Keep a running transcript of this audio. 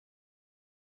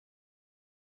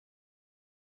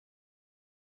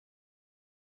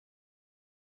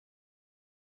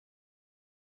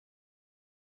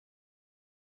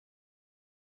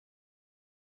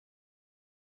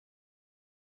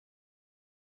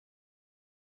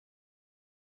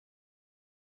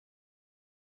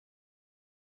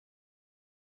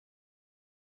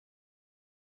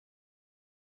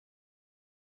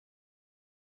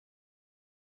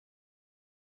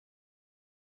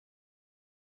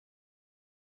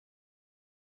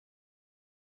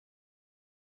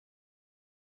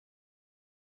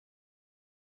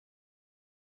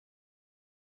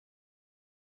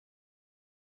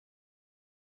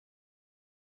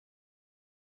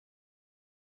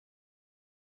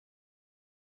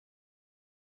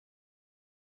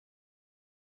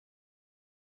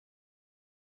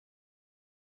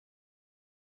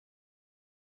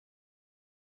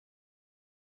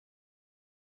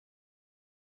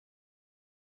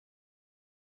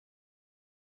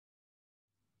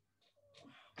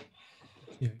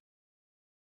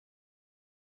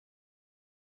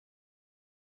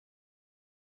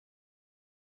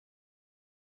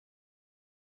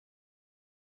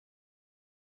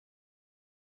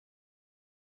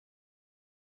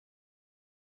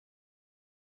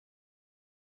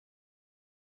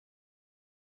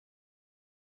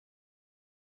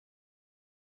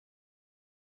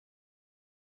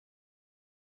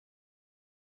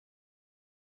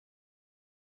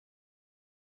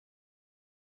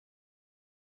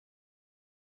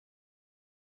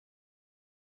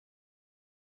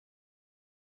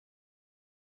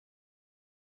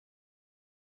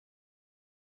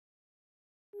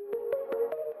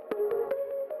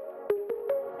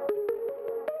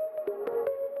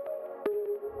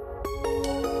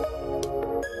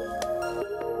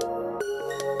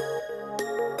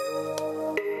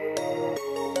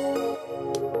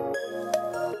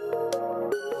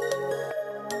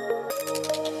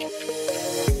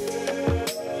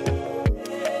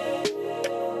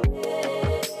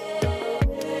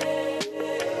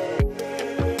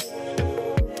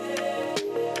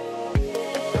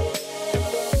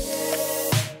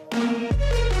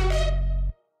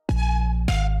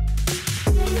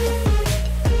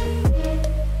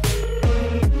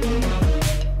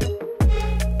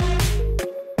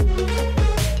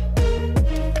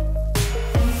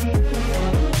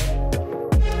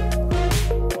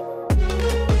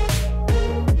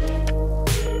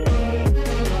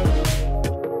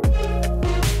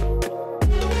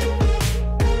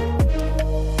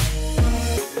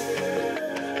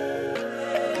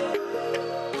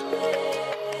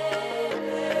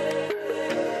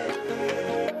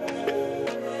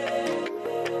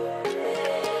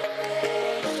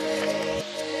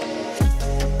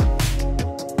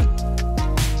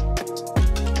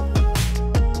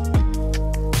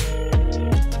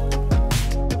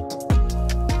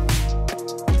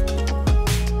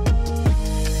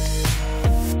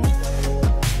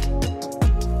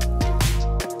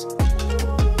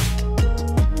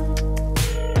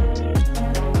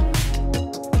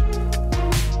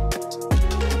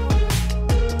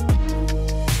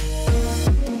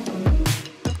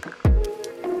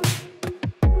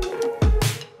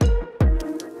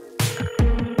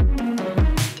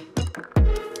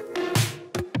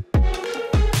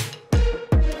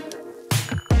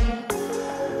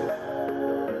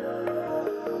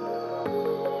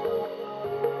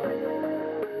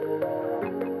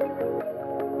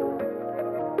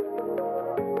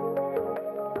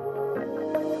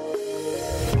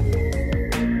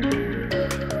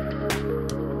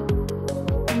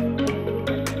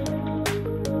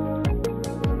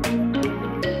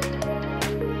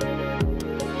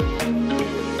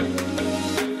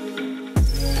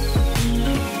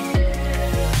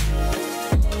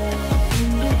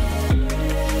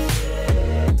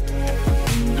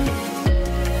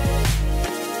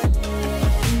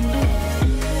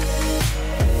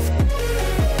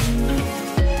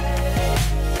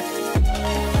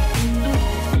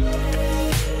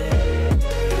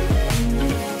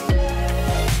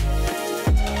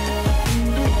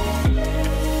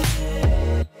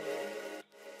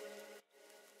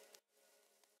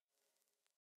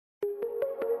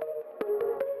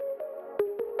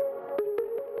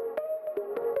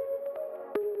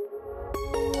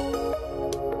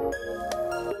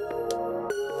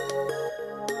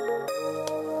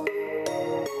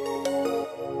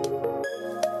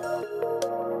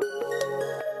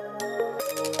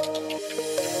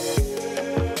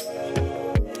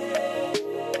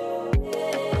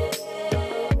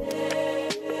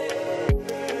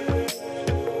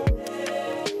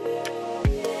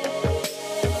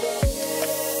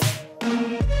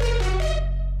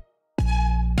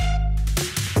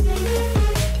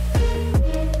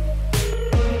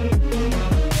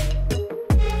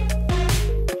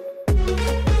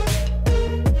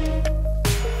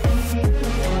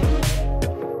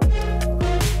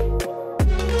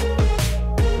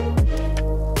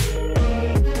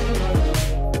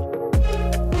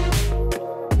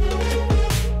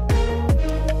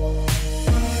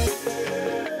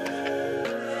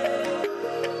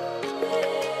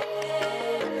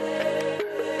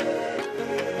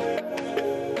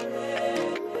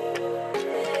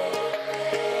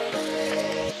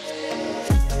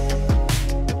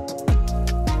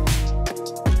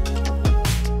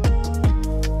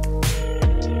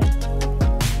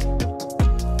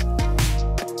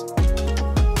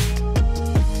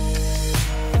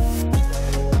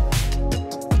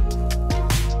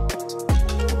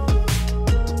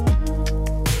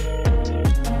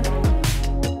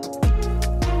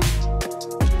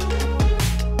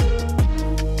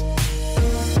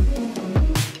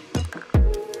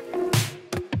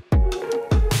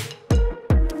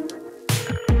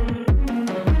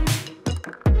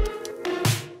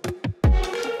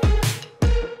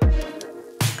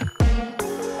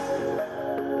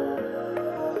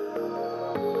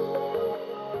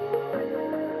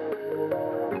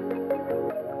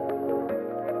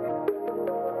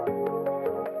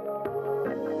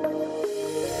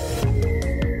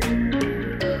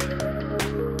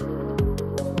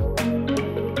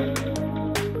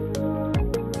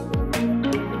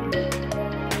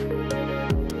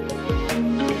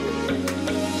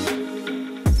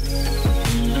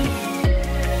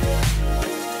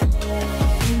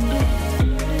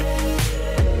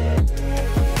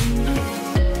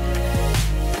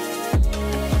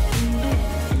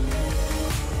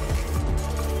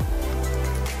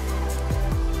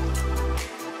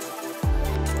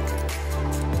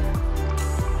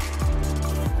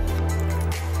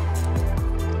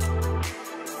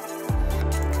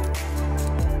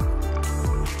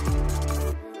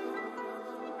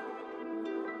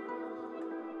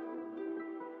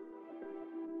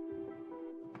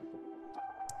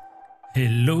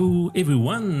Hello,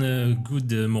 everyone.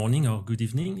 Good morning or good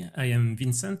evening. I am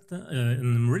Vincent, and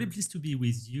I'm really pleased to be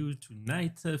with you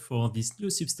tonight for this new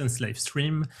Substance live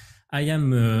stream. I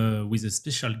am with a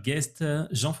special guest,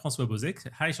 Jean-François Bozec.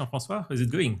 Hi, Jean-François. How's it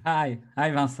going? Hi,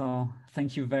 Vincent.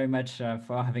 Thank you very much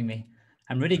for having me.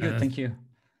 I'm really good, thank you.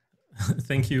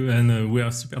 Thank you, and we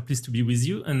are super pleased to be with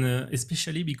you, and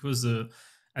especially because,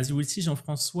 as you will see,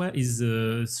 Jean-François is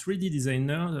a 3D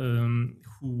designer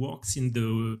who works in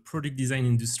the product design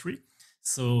industry.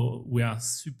 So we are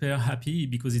super happy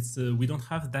because we don't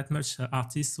have that much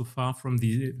artists so far from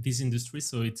this industry,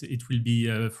 so it will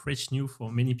be fresh new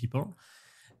for many people.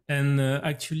 And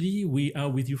actually, we are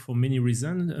with you for many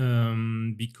reasons,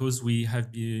 because we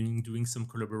have been doing some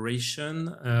collaboration,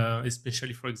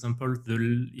 especially, for example,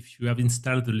 if you have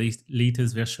installed the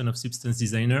latest version of Substance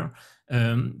Designer,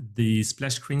 the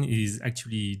splash screen is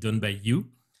actually done by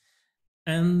you.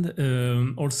 And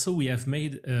also we have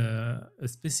made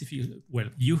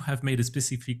you have made a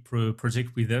specific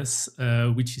project with us,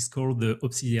 which is called the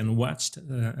Obsidian Watch,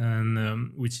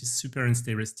 and which is super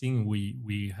interesting.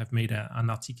 We have made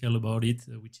an article about it,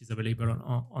 which is available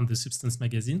on the Substance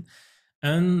magazine.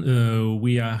 And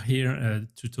we are here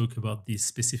to talk about this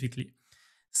specifically.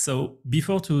 So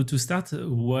before to start,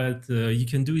 what you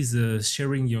can do is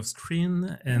sharing your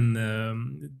screen, and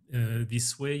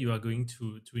this way you are going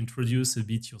to introduce a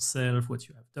bit yourself, what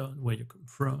you have done, where you come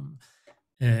from,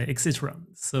 etc.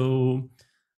 So,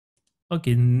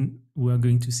 okay, we are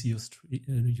going to see your screen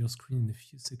in a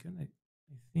few seconds. I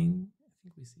think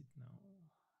we see it now.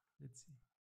 Let's see.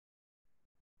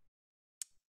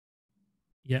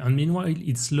 Yeah, and meanwhile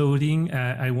it's loading.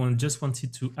 I just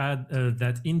wanted to add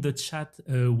that in the chat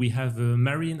we have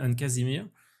Marine and Casimir.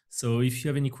 So if you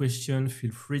have any question, feel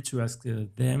free to ask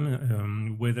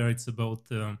them, whether it's about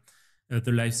the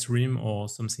live stream or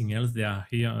something else. They are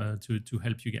here to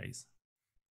help you guys.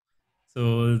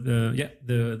 So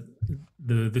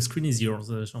the screen is yours,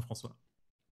 Jean-François.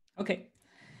 Okay,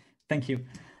 thank you.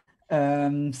 Hi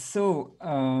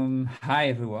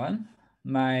everyone.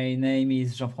 My name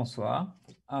is Jean-François.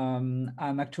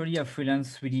 I'm actually a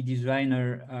freelance 3D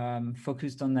designer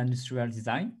focused on industrial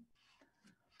design.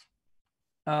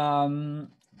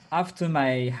 After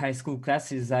my high school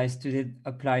classes, I studied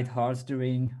applied arts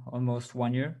during almost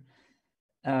 1 year.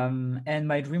 And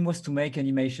my dream was to make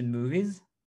animation movies.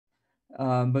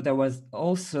 But I was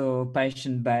also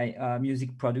passionate by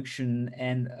music production,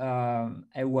 and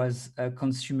I was a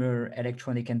consumer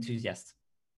electronic enthusiast.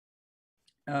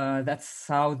 That's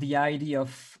how the idea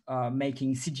of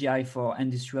making CGI for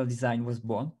industrial design was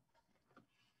born.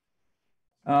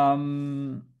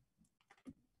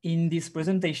 In this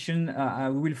presentation, I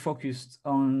will focus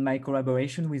on my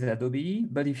collaboration with Adobe,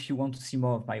 but if you want to see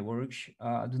more of my work,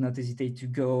 do not hesitate to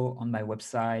go on my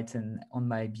website and on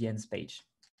my Behance page.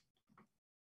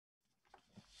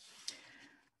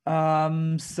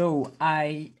 So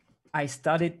I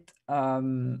started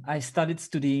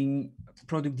studying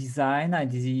product design. I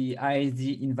did the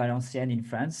ISD in Valenciennes in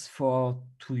France for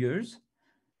 2 years.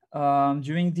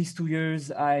 During these 2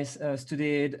 years, I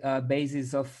studied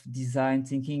basis of design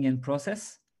thinking and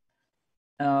process.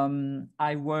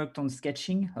 I worked on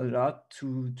sketching a lot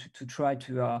to try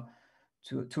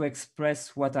to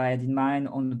express what I had in mind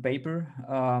on the paper,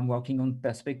 working on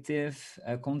perspective,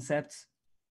 concepts.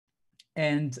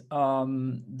 And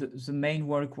the main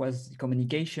work was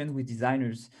communication with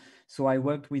designers. So I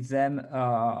worked with them,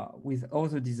 with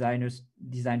other design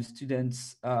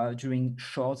students during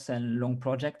shorts and long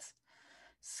projects.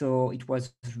 So it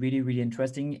was really, really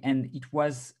interesting. And it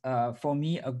was, for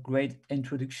me, a great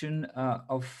introduction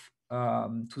to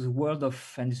the world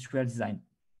of industrial design.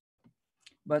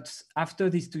 But after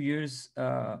these 2 years,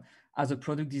 as a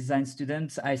product design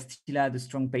student, I still had a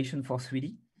strong passion for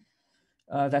 3D.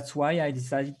 That's why I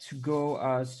decided to go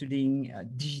studying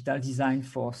digital design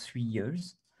for 3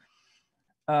 years.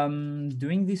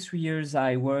 During these 3 years,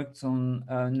 I worked on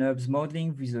NURBS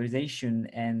modeling, visualization,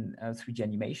 and 3D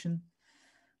animation.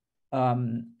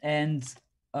 The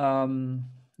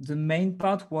main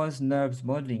part was NURBS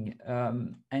modeling,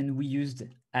 and we used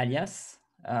Alias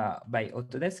by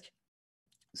Autodesk.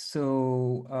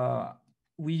 So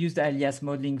we used Alias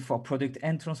modeling for product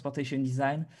and transportation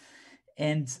design.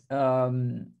 And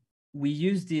we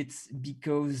used it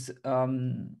because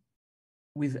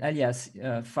with Alias,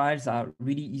 files are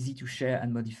really easy to share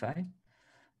and modify.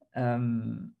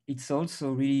 It's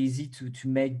also really easy to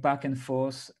make back and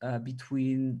forth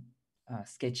between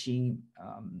sketching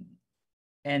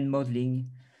and modeling,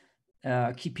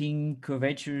 keeping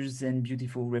curvatures and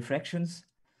beautiful reflections.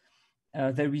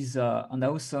 there is an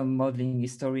awesome modeling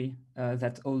history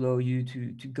that allow you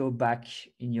to go back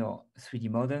in your 3D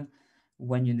model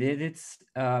when you need it.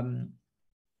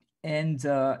 And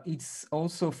it's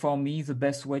also, for me, the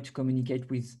best way to communicate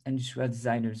with industrial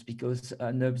designers, because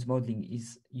NURBS modeling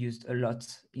is used a lot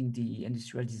in the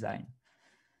industrial design.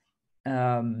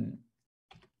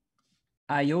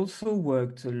 I also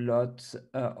worked a lot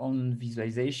on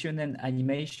visualization and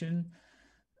animation.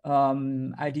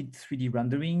 I did 3D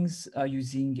renderings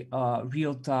using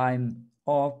real-time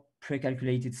or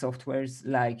pre-calculated softwares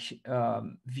like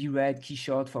VRED,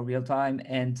 Keyshot for real-time,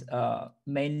 and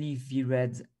mainly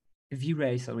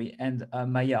V-Ray, sorry, and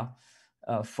Maya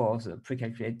for the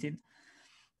pre-calculated.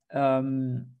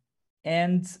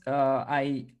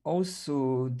 I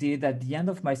also did, at the end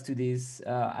of my studies,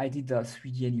 I did a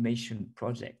 3D animation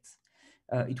project.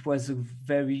 It was a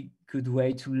very good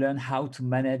way to learn how to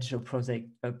manage a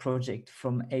project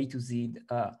from A to Z,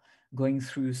 going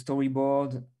through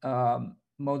storyboard,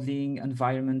 modeling,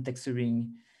 environment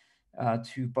texturing,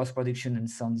 to post-production and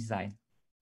sound design.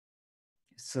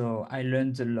 So I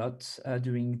learned a lot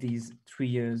during these 3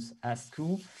 years at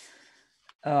school.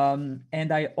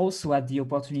 And I also had the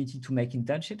opportunity to make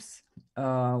internships,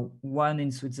 one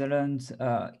in Switzerland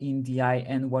in the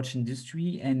high-end watch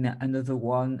industry, and another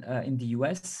one in the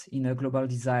US in a global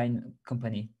design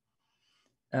company.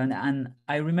 And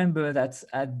I remember that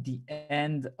at the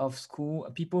end of school,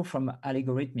 people from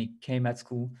Algorithmic came at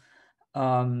school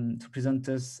to present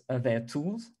us their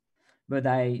tools, but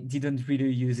I didn't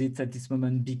really use it at this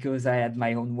moment because I had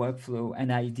my own workflow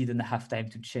and I didn't have time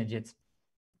to change it.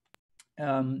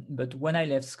 But when I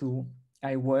left school,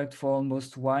 I worked for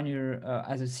almost 1 year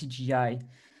as a CGI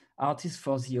artist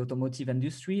for the automotive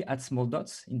industry at Small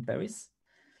Dots in Paris.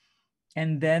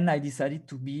 And then I decided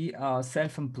to be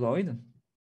self-employed.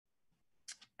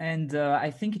 And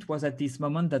I think it was at this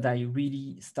moment that I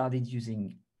really started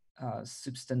using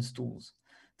Substance tools.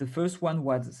 The first one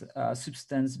was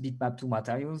Substance Bitmap 2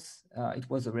 materials. It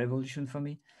was a revolution for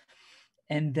me.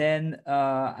 And then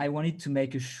I wanted to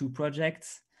make a shoe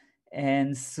project.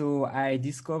 And so I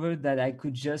discovered that I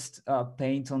could just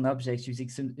paint on objects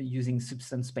using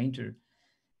Substance Painter.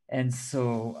 And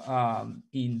so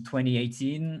in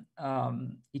 2018,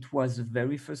 it was the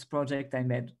very first project I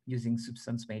made using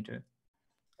Substance Painter.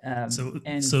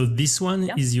 So this one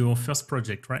is your first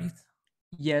project, right?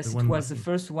 Yes, it was the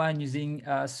first one using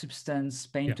Substance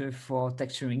Painter for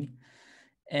texturing.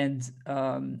 And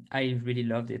I really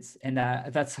loved it. And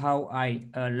that's how I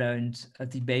learned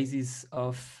the basis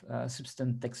of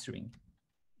Substance texturing.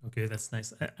 Okay, that's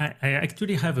nice. I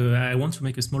actually have I want to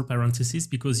make a small parenthesis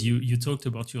because you talked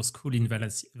about your school in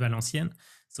Valenciennes.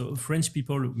 So French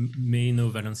people may know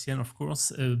Valenciennes, of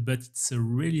course, but it's a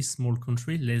really small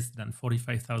country, less than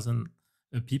 45,000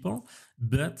 people.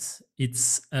 But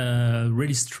it's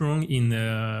really strong in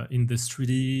the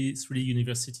 3D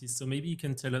universities. So maybe you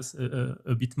can tell us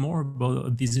a bit more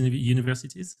about these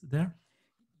universities there.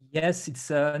 Yes, it's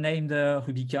named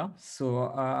Rubica.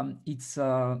 So it's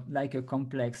like a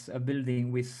complex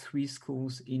building with 3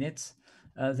 schools in it.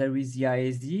 There is the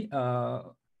ISD,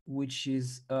 which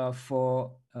is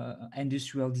for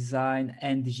industrial design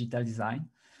and digital design.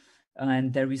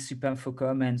 And there is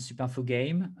Superinfocom and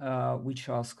Superinfogame, which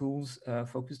are schools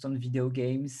focused on video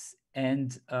games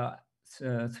and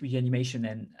 3D animation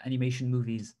and animation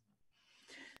movies.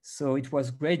 So it was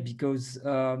great because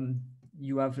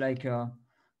you have like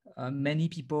many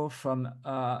people from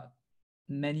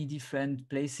many different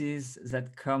places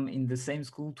that come in the same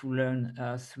school to learn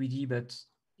 3D, but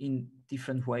in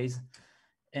different ways.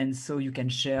 And so you can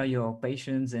share your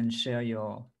passions and share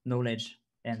your knowledge.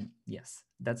 And yes,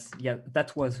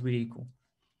 that was really cool.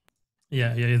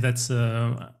 Yeah, that's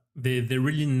they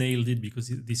really nailed it because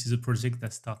this is a project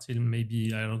that started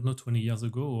maybe, I don't know, 20 years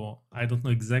ago, or I don't know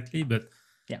exactly, but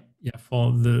yeah,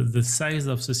 for the size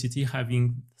of the city,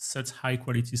 having such high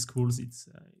quality schools, it's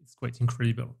quite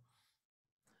incredible.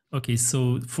 Okay,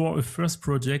 so for a first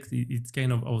project, it's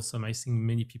kind of awesome. I think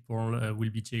many people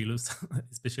will be jealous,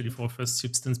 especially for a first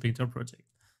Substance Painter project.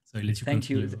 So I'll let you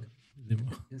continue.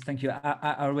 Thank you.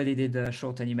 I already did a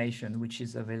short animation, which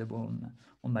is available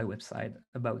on my website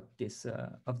about this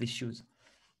of these shoes.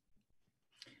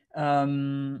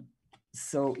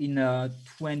 So in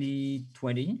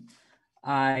 2020,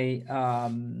 I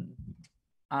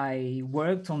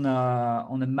worked on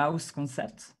a mouse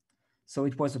concept. So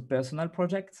it was a personal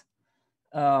project.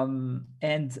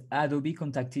 And Adobe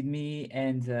contacted me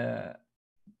and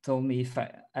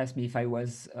asked me if I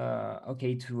was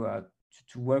okay to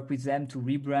work with them to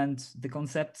rebrand the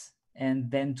concept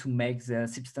and then to make the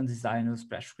Substance Designer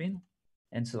splash screen.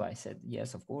 And so I said,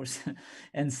 yes, of course.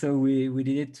 And so we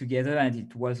did it together, and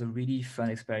it was a really fun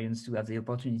experience to have the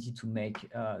opportunity to make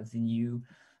the new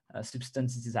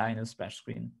Substance Designer splash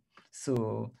screen.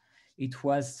 So it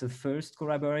was the first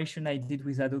collaboration I did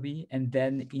with Adobe. And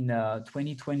then in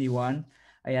 2021,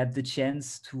 I had the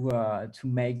chance to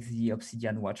make the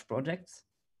Obsidian Watch project,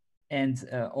 and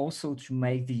also to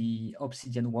make the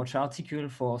Obsidian Watch article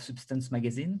for Substance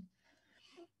magazine.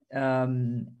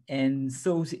 And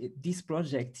so this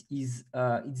project is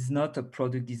it's not a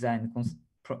product design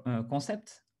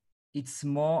concept. It's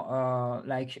more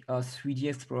like a 3D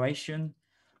exploration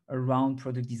around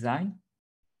product design.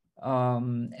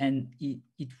 And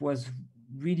it was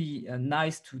really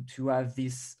nice to have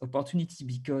this opportunity,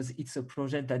 because it's a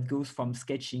project that goes from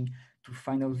sketching to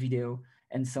final video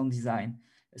and sound design.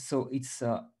 So it's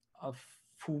a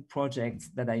full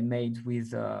project that I made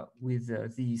with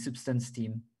the Substance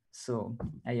team. So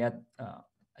I had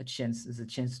the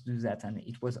chance to do that, and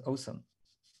it was awesome.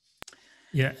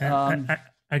 Yeah,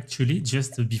 actually,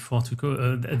 just before to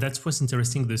go, that was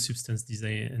interesting, the Substance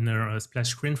Designer splash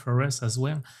screen for us as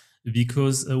well,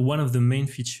 because one of the main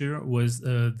feature was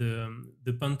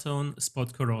the Pantone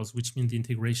spot colors, which means the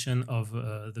integration of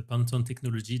the Pantone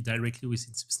technology directly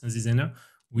within Substance Designer,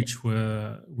 which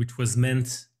was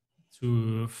meant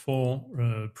for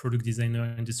product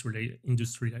designer,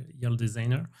 industrial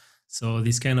designer. So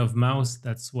this kind of mouse,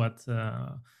 that's what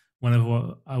one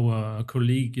of our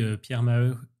colleague, Pierre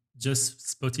Maheu, just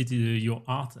spotted your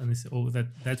art, and he said, oh,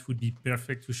 that would be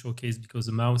perfect to showcase, because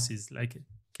the mouse is like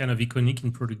kind of iconic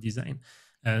in product design.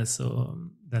 So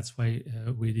that's why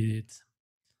we did it.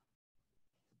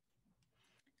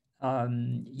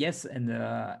 Yes, and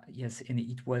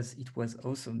it was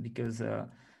awesome, because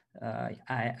I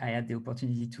had the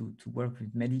opportunity to work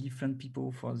with many different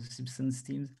people for the Substance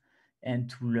teams, and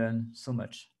to learn so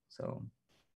much. So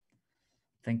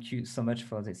thank you so much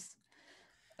for this.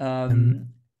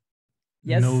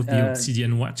 Yes, now the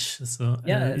Obsidian Watch. So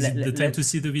yeah, is it the time to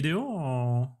see the video,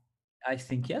 or? I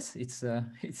think yes, it's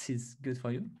good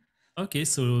for you. Okay,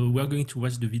 so we're going to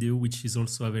watch the video, which is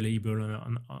also available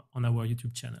on our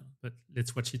YouTube channel. But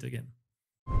let's watch it again.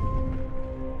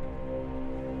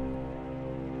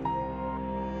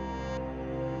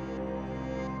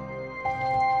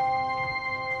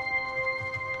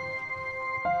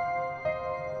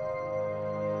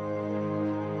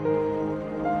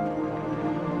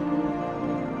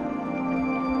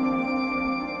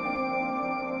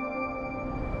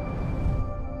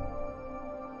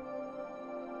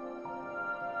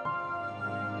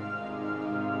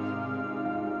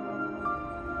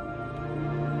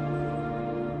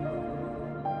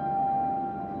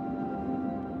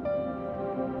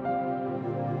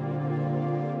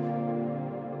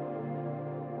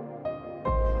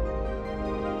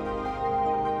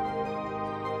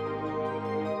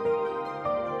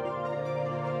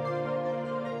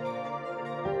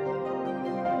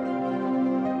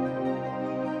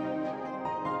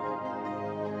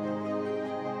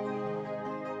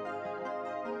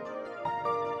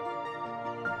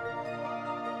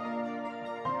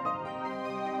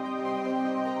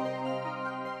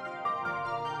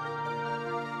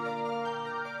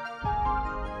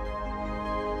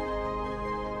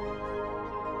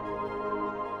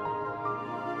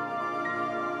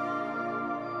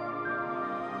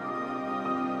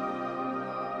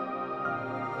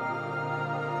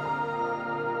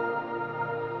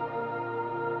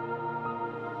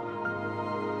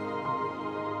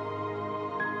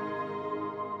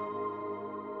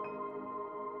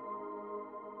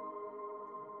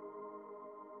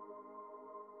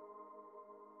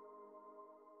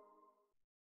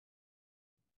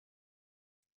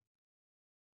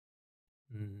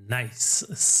 Nice.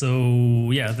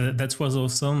 So yeah, that was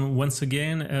awesome. Once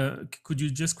again, could you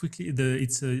just quickly,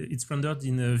 it's rendered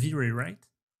in V-Ray, right?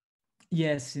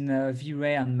 Yes, in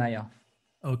V-Ray and Maya.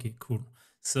 Okay, cool.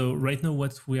 So right now,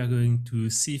 what we are going to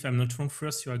see, if I'm not wrong,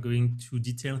 first you are going to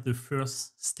detail the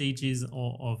first stages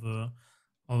of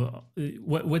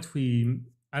what we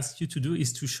asked you to do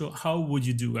is to show how would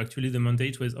you do. Actually, the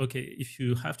mandate was, okay, if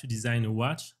you have to design a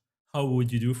watch, how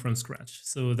would you do from scratch?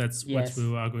 So that's what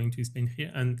we are going to explain here,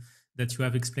 and that you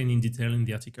have explained in detail in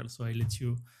the article. So I let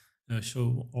you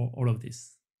show all of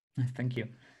this. Thank you.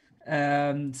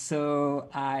 So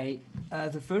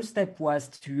the first step was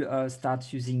to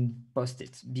start using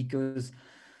Post-it, because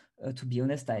to be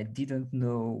honest, I didn't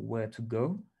know where to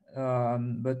go.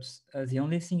 But the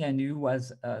only thing I knew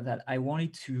was that I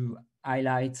wanted to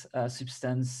highlight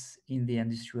Substance in the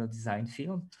industrial design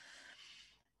field.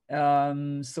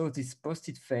 So this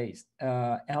Post-it phase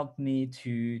helped me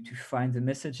to find the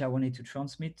message I wanted to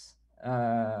transmit.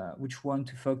 which want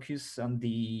to focus on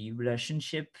the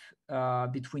relationship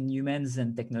between humans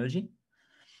and technology.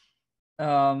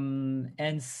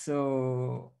 And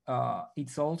so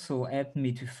it's also helped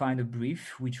me to find a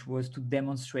brief, which was to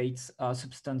demonstrate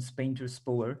Substance Painter's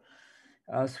power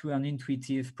through an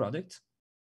intuitive product.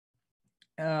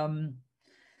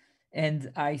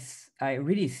 And I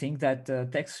really think that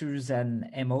textures and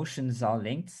emotions are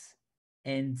linked.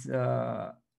 And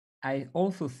I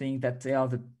also think that they are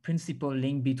the principal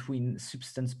link between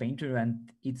Substance Painter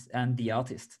and the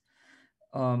artist.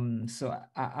 So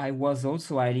I was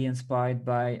also highly inspired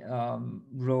by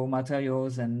raw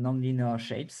materials and nonlinear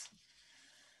shapes.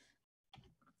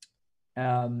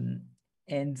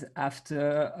 And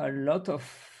after a lot of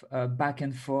back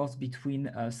and forth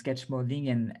between sketch modeling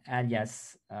and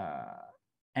alias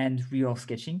and real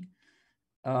sketching,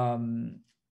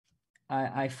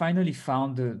 I finally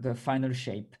found the final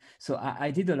shape. So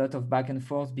I did a lot of back and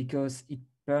forth because it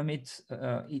permits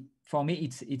for me.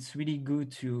 It's really good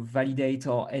to validate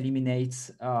or eliminate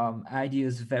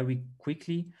ideas very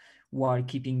quickly while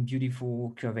keeping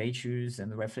beautiful curvatures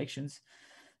and reflections.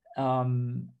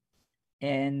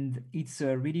 And it's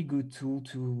a really good tool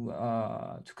to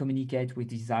communicate with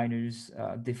designers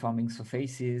deforming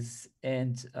surfaces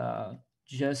and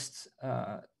just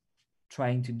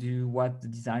trying to do what the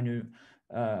designer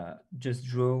just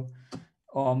drew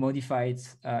or modify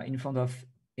it in front of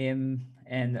him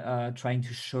and trying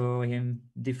to show him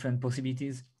different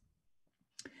possibilities.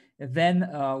 Then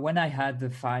when I had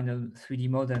the final 3D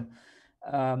model,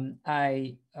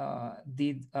 I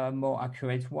did a more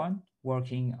accurate one,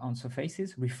 working on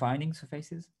surfaces, refining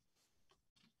surfaces.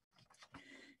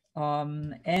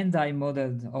 And I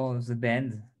modeled the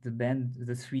bend.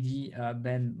 The 3D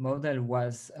bend model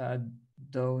was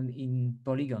done in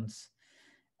polygons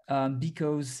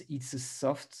because it's a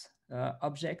soft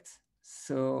object.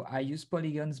 So I use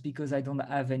polygons because I don't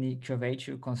have any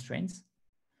curvature constraints.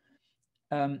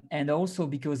 And also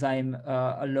because I'm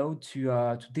allowed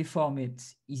to deform it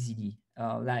easily.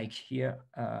 Like here,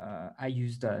 I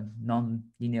used a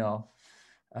non-linear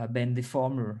bend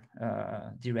deformer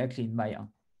directly in Maya.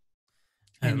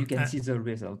 And you can see the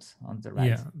result on the right.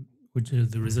 Yeah, which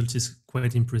the result is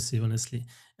quite impressive, honestly.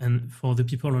 And for the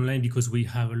people online, because we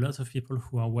have a lot of people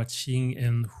who are watching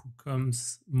and who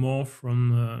comes more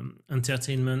from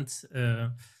entertainment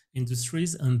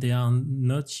industries, and they are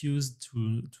not used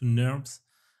to NURBS,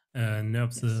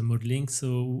 NURBS Yes. modeling.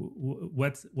 So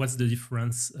what's the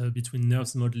difference between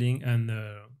NURBS modeling and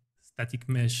static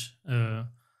mesh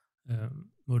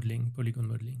modeling, polygon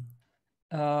modeling?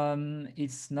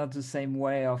 It's not the same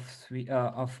way of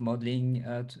modeling.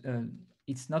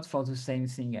 It's not for the same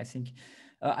thing, I think.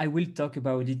 I will talk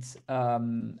about it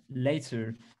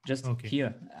later. Just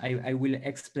here, I will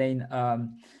explain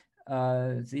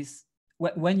this.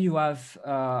 When you have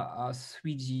a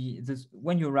 3D,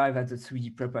 when you arrive at the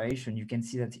 3D preparation, you can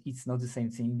see that it's not the same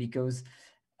thing because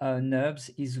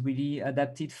NURBS is really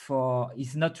adapted for,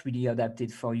 is not really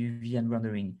adapted for UV and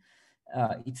rendering.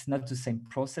 It's not the same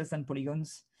process than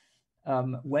polygons.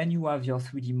 When you have your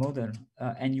 3D model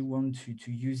and you want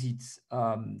to use it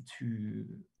to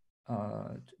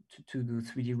do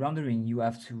 3D rendering, you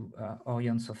have to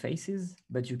orient surfaces,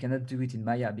 but you cannot do it in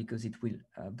Maya because it will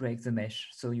break the mesh.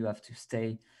 So you have to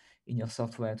stay in your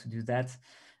software to do that.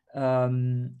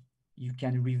 You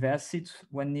can reverse it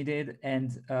when needed,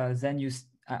 and then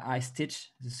I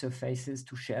stitch the surfaces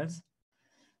to shells.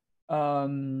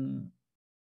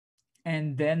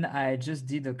 And then I just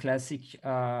did a classic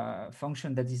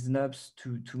function that is NURBS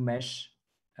to mesh,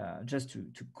 just to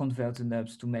convert the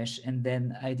NURBS to mesh. And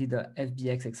then I did a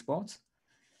FBX export.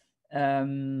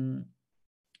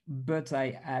 But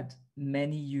I had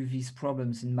many UVs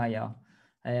problems in Maya.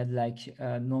 I had like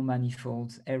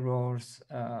non-manifold errors.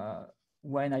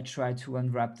 When I tried to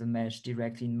unwrap the mesh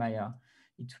directly in Maya,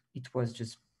 it was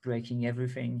just breaking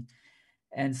everything.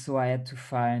 And so I had to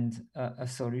find a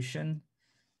solution.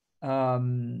 I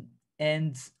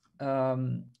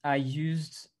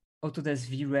used Autodesk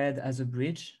VRED as a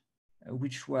bridge,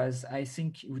 which was a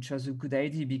good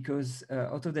idea because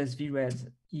Autodesk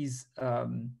VRED is a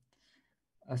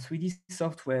 3D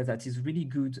software that is really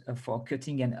good for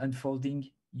cutting and unfolding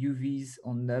UVs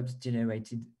on NURBS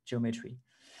generated geometry.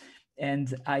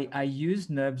 And I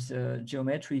used NURBS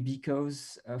geometry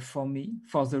because for me,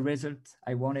 for the result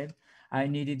I wanted, I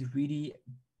needed really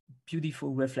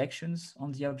beautiful reflections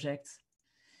on the objects.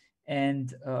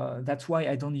 And that's why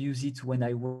I don't use it when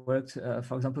I worked,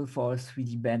 for example, for a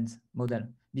 3D bend model,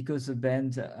 because the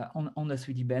bend on a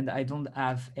 3D bend, I don't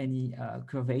have any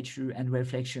curvature and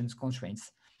reflections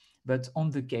constraints. But on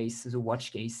the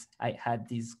watch case, I had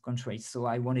these contrasts. So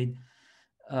I wanted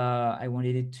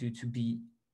it to be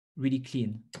really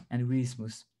clean and really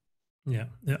smooth. Yeah,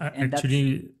 And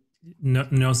actually,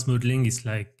 nurse modeling is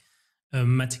like a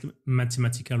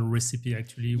mathematical recipe.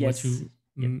 Actually, what yes, you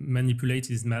manipulate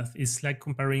is math. It's like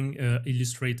comparing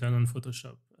Illustrator and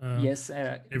Photoshop. yes,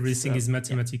 Everything is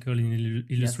mathematical in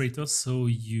Illustrator, yes. so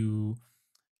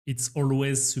it's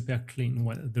always super clean,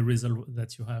 the result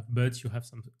that you have, but you have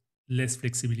some less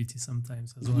flexibility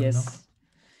sometimes as well. No?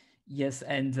 Yes,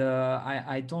 and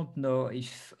I don't know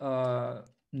if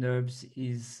NURBS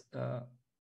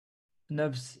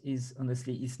is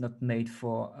honestly is not made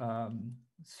for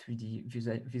 3D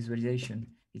visualization.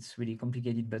 It's really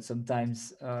complicated, but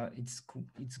sometimes it's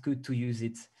good to use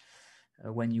it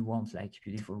when you want like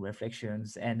beautiful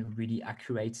reflections and really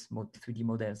accurate 3D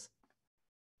models.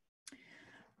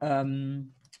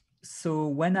 So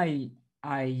when I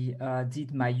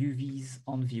did my UVs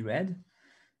on VRED,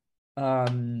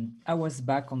 I was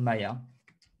back on Maya.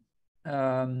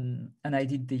 And I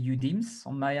did the UDIMs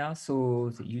on Maya.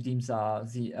 So the UDIMs are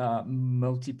the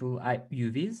multiple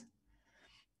UVs.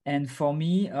 And for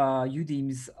me,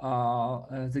 UDIMs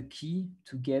are the key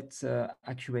to get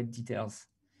accurate details.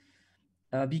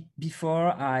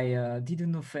 Before, I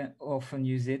didn't often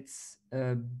use it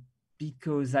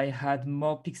because I had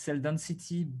more pixel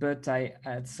density, but I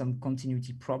had some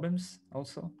continuity problems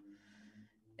also.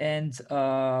 And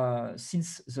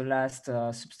since the last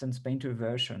Substance Painter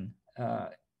version,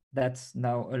 that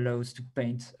now allows to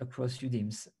paint across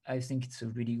UDIMs, I think it's a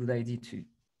really good idea to,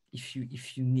 if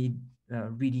you need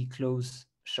really close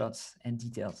shots and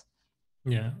details.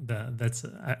 Yeah, that's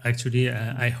actually,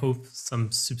 I hope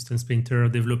some Substance Painter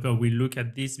developer will look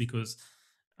at this, because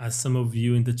as some of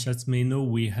you in the chat may know,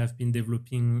 we have been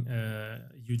developing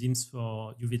UDIMs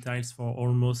for UV tiles for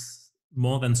almost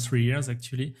more than 3 years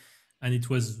actually. And it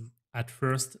was at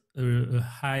first a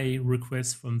high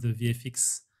request from the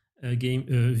VFX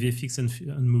VFX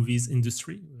and movies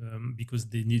industry, because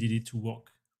they needed it to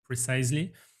work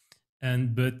precisely.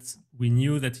 But we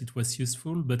knew that it was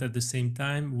useful, but at the same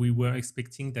time we were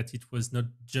expecting that it was not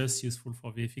just useful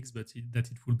for VFX, but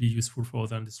that it would be useful for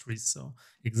other industries. So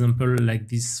example like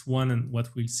this one and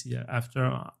what we'll see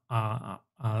after are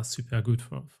super good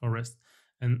for Rust.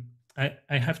 And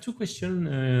I have two questions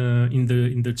in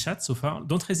the chat so far.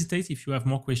 Don't hesitate if you have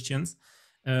more questions.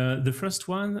 The first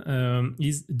one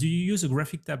is, do you use a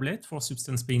graphic tablet for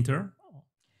Substance Painter?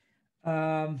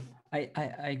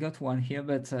 I got one here,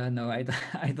 but no, I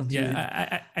don't use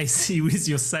it. I see with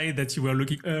your side that you were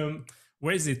looking.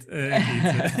 Where is it?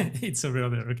 Okay, it's over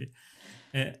there. Okay.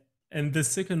 And the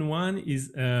second one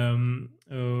is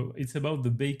it's about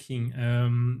the baking.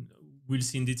 We'll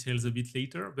see in details a bit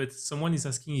later, but someone is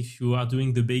asking if you are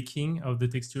doing the baking of the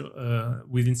texture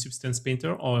within Substance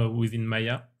Painter or within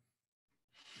Maya.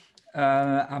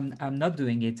 I'm not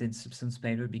doing it in Substance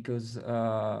Painter because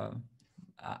I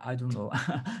don't know.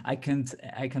 I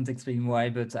can't explain why,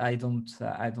 but I don't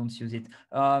use it.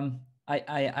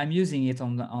 I'm using it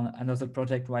on another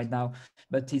project right now,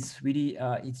 but it's really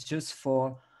it's just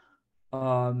for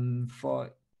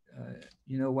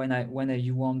you know, when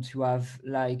you want to have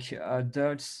like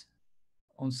dirt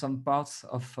on some parts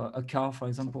of a car, for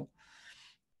example.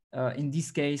 In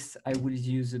this case, I will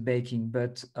use the baking,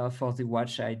 but for the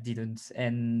watch, I didn't,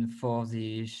 and for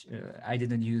the I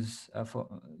didn't use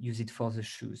it for the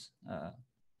shoes.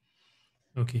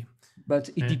 Okay, but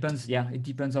it depends. Yeah, it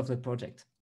depends of the project.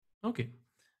 Okay.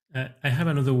 I have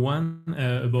another one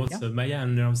about Maya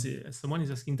and NURBS. Someone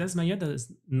is asking, does Maya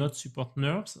not support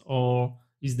NURBS, or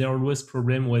is there always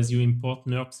problem when you import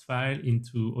NURBS file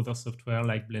into other software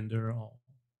like Blender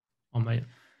or Maya?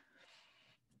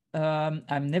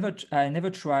 I never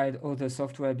tried other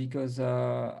software because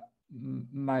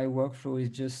my workflow is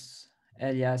just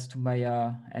alias to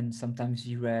Maya and sometimes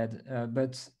VRED.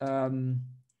 But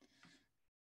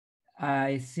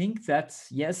I think that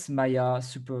yes, Maya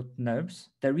support NURBS.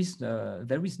 There is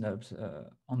NURBS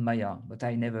on Maya, but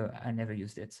I never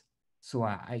used it, so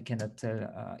I cannot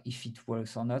tell if it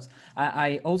works or not.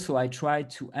 I tried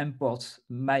to import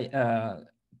my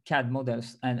CAD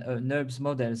models and NURBS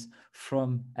models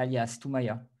from Alias to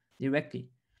Maya directly.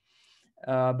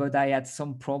 But I had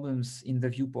some problems in the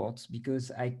viewport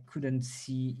because I couldn't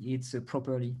see it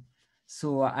properly.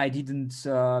 So I didn't,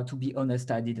 to be honest,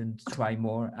 I didn't try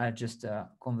more. I just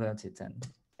convert it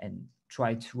and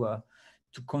try to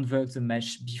convert the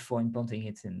mesh before importing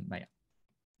it in Maya.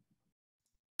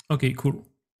 Okay, cool.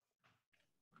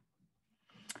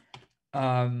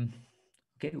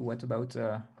 Okay, what about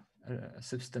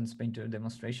Substance Painter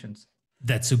demonstrations?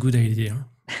 That's a good idea.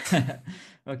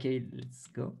 Okay, let's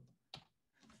go.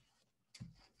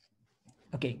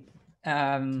 Okay,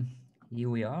 here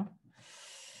we are.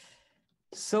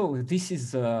 So this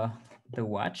is the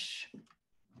watch.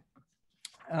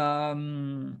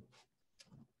 To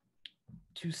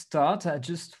start, I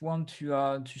just want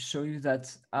to show you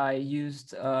that I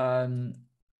used specular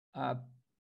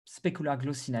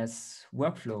glossiness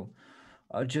workflow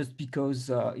just because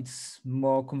it's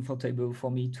more comfortable for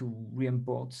me to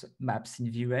re-import maps in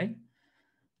V-Ray.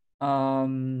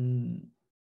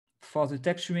 For the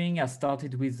texturing, I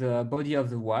started with the body of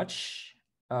the watch,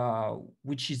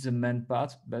 which is the main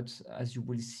part, but as you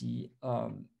will see,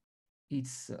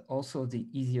 it's also the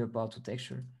easier part to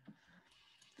texture.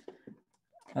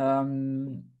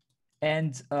 And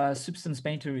Substance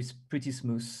Painter is pretty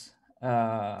smooth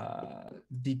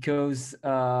because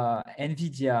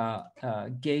NVIDIA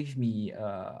gave me,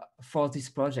 for this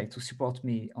project, to support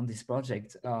me on this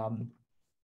project, the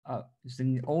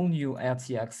all new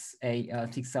RTX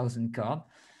A6000 card,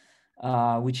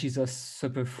 which is a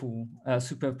super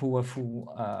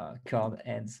powerful card.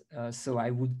 And so I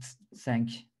would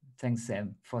thank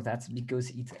them for that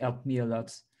because it helped me a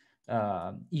lot,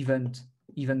 even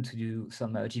to do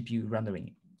some GPU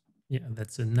rendering. Yeah,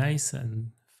 that's a nice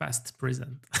and fast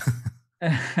present.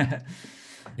 Yeah,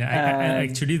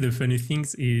 actually, the funny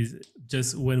things is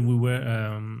just when we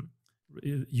were,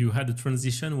 you had a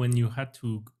transition when you had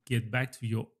to get back to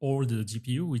your old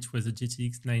GPU, which was a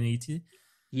GTX 980.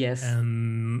 Yes.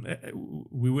 And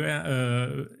we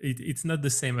were, it's not the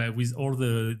same with all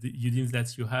the UDIMs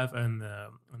that you have and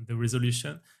the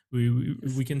resolution.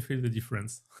 We can feel the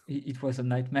difference. It was a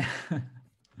nightmare.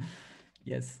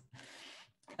 Yes.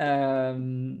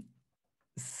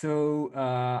 So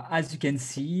as you can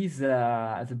see,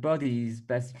 the body is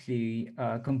basically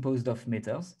composed of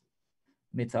metals,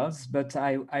 but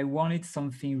I wanted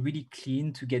something really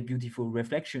clean to get beautiful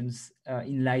reflections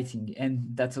in lighting.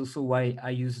 And that's also why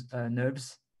I use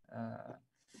NURBS,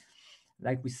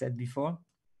 like we said before.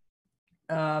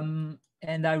 And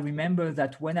I remember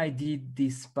that when I did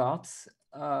this part,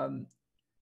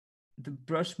 the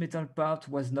brush metal part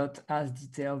was not as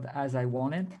detailed as I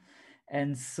wanted.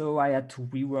 And so I had to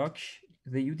rework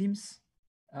the UDIMs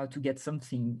to get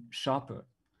something sharper.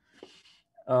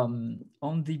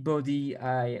 On the body,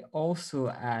 I also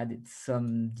added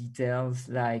some details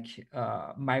like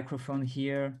microphone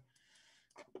here,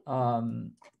 a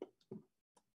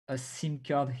SIM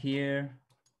card here,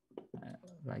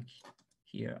 like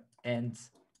here, and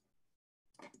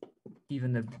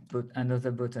even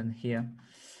another button here.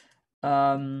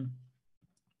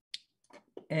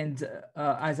 And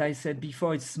as I said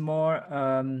before, it's more,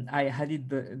 I added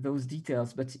those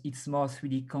details, but it's more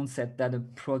 3D concept than a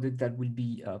product that will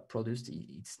be produced.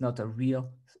 It's not a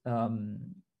real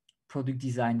product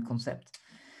design concept.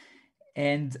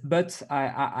 But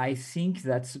I think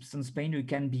that Substance Painter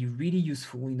can be really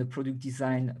useful in the product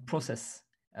design process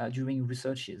during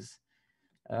researches,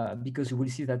 because you will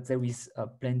see that there is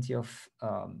plenty of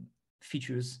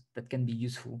features that can be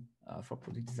useful for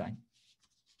product design.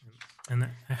 And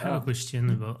I have a question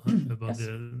about yes.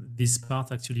 This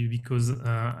part actually, because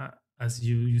as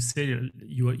you say,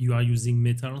 you are using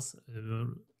metals,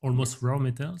 almost yes. Raw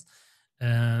metals.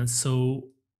 So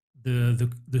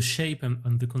the shape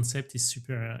and the concept is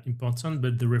super important,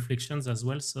 but the reflections as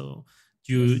well. So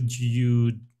do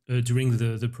you during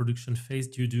the production phase,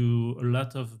 do you do a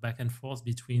lot of back and forth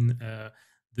between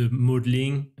the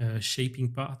modeling,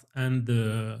 shaping part and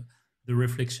the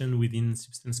reflection within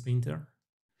Substance Painter?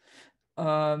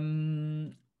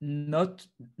 Not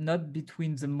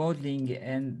between the modeling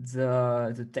and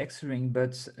the texturing,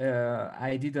 but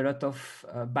I did a lot of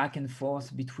back and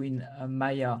forth between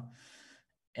Maya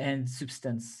and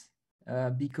Substance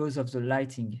because of the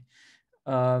lighting.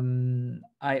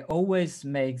 I always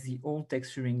make the old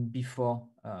texturing before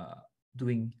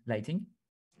doing lighting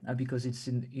because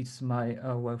it's my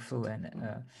workflow.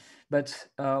 And but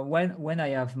when I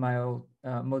have my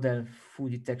model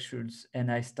fully textured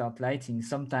and I start lighting,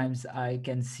 sometimes I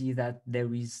can see that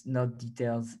there is not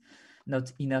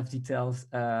enough details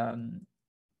on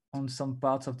some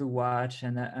parts of the watch,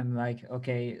 and I'm like,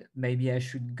 okay, maybe I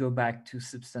should go back to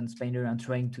Substance Painter and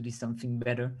trying to do something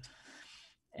better.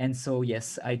 And so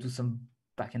yes, I do some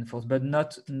back and forth, but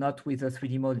not with the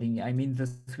 3D modeling. I mean, the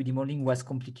 3D modeling was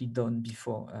completely done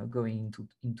before going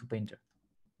into Painter.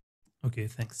 Okay,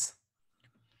 thanks.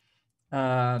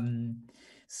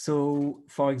 So,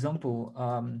 for example,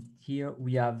 here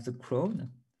we have the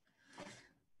crown.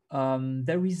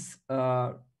 There is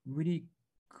a really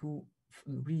cool,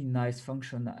 really nice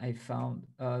function I found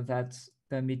that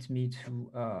permits me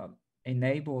to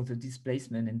enable the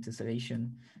displacement and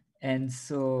tessellation, and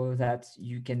so that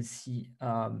you can see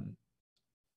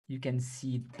you can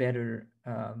see it better.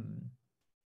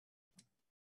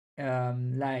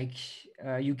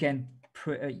 You can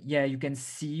you can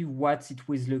see what it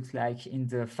will look like in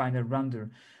the final render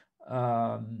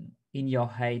in your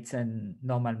height and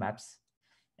normal maps,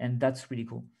 and that's really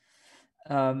cool.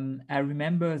 I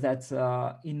remember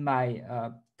that in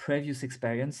my previous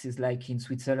experiences, like in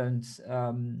Switzerland,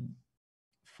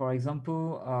 for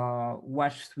example,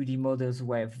 Watch 3D models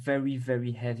were very,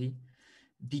 very heavy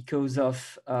because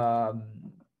of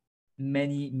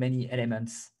many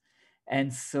elements.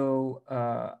 And so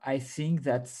I think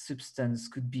that Substance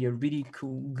could be a really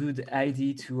cool, good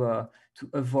idea to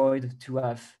avoid to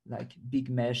have like big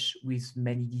mesh with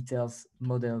many details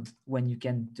modeled when you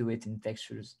can do it in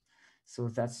textures. So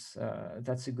that's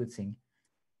a good thing.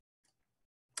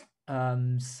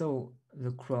 So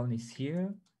the crown is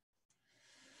here.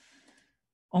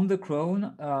 On the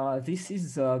crown, this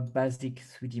is a basic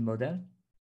 3D model.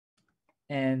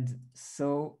 And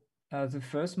so the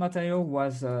first material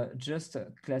was just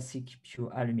a classic pure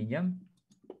aluminum.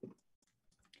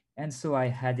 And so I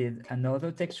added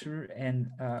another texture, and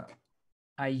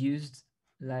I used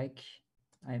I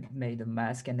made a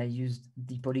mask, and I used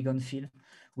the polygon fill,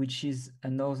 which is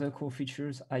another cool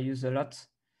features I use a lot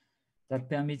that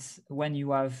permits when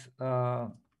you have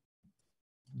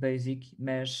basic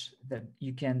mesh that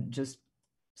you can just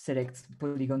select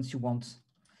polygons you want.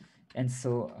 And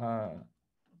so,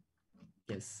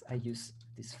 yes, I use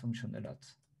this function a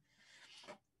lot.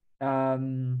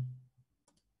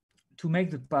 To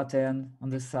make the pattern on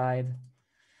the side,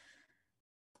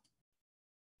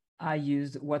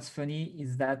 what's funny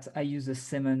is that I use a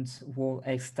cement wall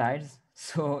X tiles.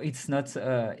 So it's not,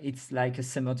 it's like a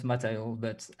cement material,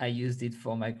 but I used it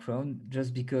for my crown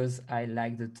just because I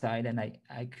like the tile and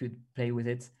I could play with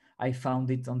it. I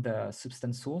found it on the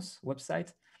Substance Source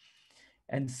website.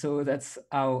 And so that's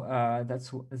how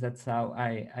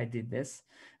I did this.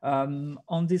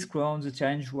 On this crown, the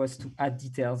challenge was to add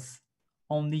details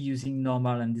only using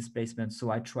normal and displacement. So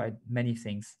I tried many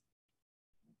things.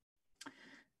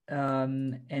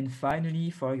 And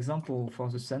finally, for example, for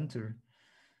the center,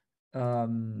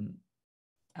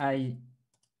 I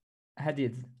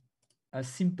added a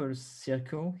simple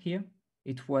circle here.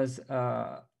 It was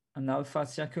an alpha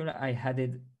circle. I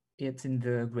added it in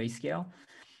the grayscale,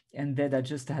 and then I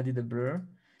just added a blur.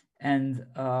 And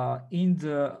in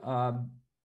the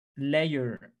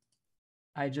layer,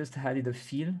 I just added a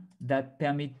fill that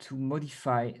permit to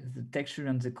modify the texture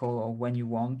and the color when you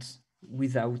want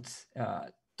without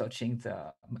touching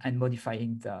and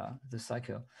modifying the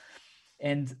cycle.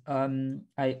 And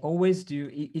I always do,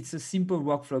 it's a simple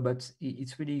workflow, but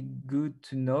it's really good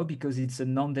to know because it's a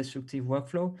non-destructive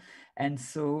workflow. And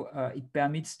so it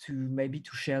permits to maybe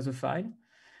to share the file.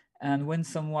 And when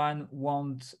someone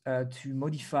wants to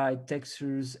modify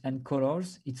textures and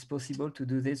colors, it's possible to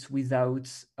do this without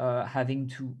having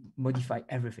to modify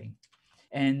everything.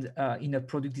 And in a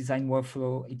product design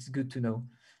workflow, it's good to know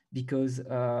because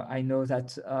I know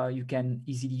that you can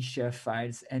easily share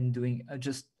files and doing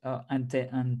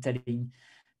and telling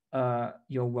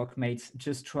your workmates,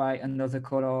 just try another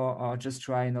color or just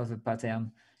try another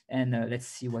pattern, and let's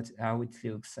see how it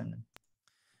looks. And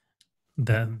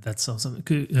that's awesome.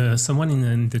 Someone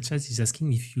in the chat is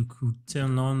asking if you could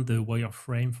turn on the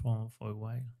wireframe for a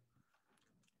while.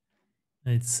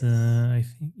 It's I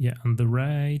think, yeah, on the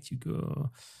right you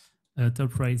go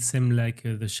top right, same like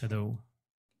the shadow.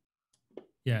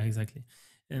 Yeah, exactly.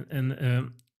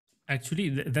 And actually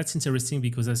that's interesting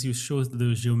because as you showed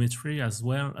the geometry as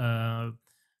well,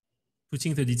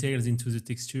 putting the details into the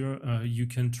texture, you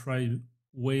can try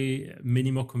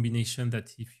many more combinations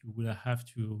that if you will have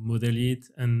to model it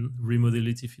and remodel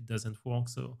it if it doesn't work.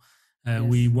 So Yes.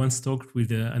 we once talked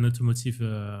with an automotive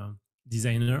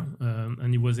designer,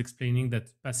 and he was explaining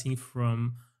that passing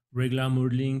from regular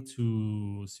modeling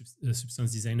to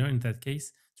substance designer in that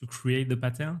case to create the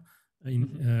pattern,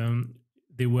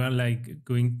 they were like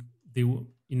going, they were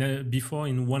before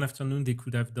in one afternoon they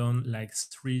could have done like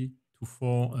 3 to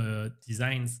 4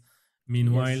 designs.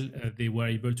 Meanwhile, Yes. they were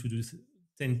able to do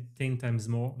 10 times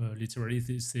more, literally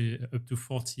they say up to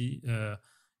 40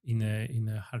 in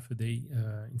a half a day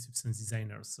in Substance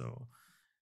Designer. So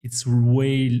it's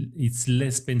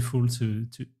less painful to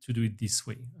do it this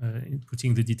way,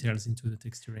 putting the details into the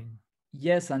texturing.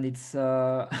 Yes, and it's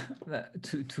to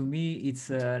me it's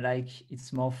like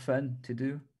it's more fun to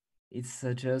do. It's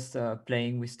just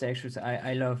playing with textures.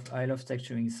 I love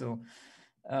texturing. So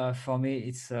for me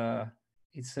it's a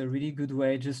really good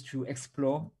way just to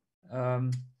explore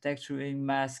texturing,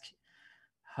 mask,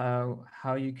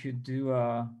 how you could do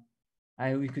how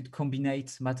you could combine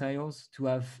materials to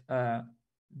have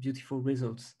beautiful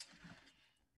results.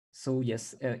 So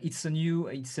yes, it's a new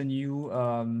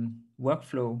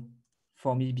workflow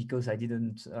for me, because I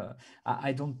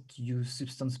don't use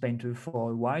Substance Painter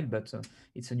for a while, but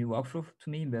it's a new workflow to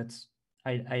me. But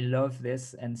I love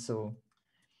this, and so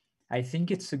I think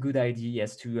it's a good idea.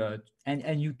 Yes, to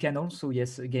and you can also,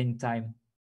 yes, gain time.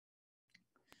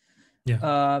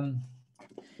 Yeah.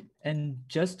 And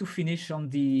just to finish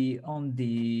on the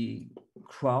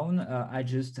crown, I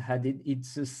just added,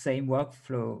 it's the same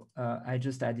workflow. I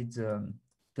just added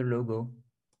the logo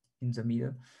in the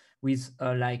middle with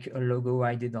like a logo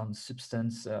I did on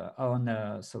Substance on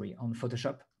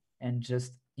Photoshop, and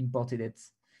just imported it.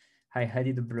 I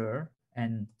added a blur,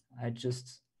 and I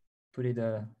just put it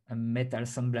a metal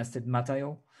sandblasted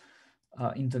material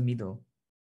in the middle.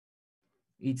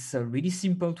 It's really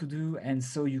simple to do, and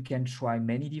so you can try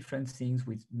many different things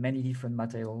with many different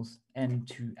materials, and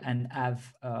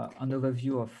have an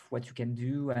overview of what you can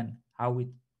do and how it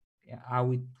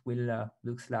will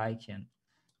looks like. And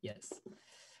yes.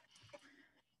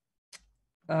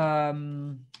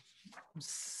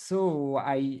 So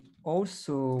I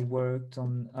also worked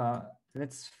on,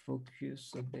 let's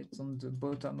focus a bit on the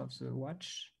bottom of the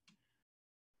watch.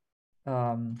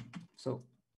 So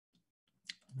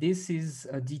this is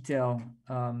a detail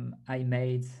I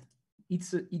made.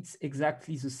 It's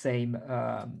exactly the same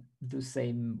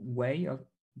way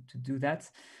to do that.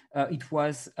 It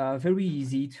was very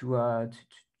easy to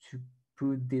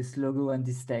put this logo and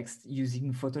this text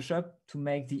using Photoshop to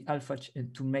make the alpha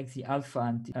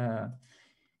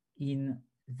in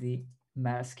the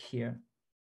mask here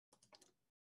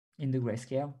in the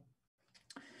grayscale.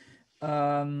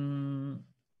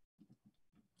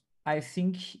 I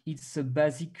think it's a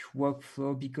basic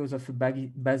workflow because of a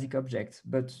basic object,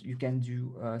 but you can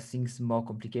do things more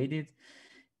complicated,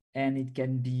 and it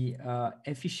can be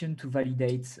efficient to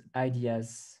validate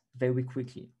ideas very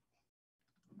quickly.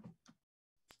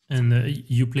 And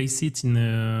you place it in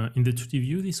the 2D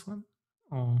view, this one?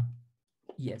 Or?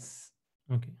 Yes.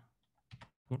 Okay.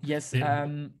 Cool. Yes.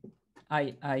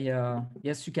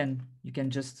 Yes, you can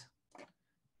just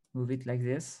move it like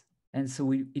this, and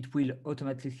so it will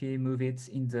automatically move it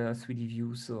in the 3D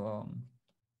view. So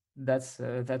that's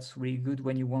really good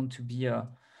when you want to be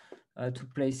to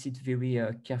place it very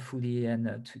carefully,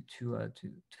 and to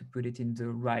put it in the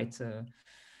right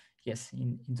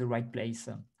in the right place.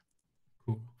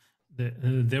 Cool.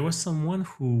 There was someone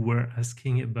who were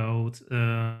asking about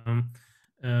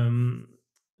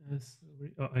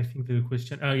sorry, I think the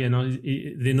question. Oh yeah, no.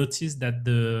 They noticed that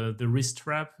the wrist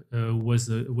strap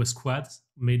was quad,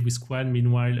 made with quad.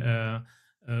 Meanwhile,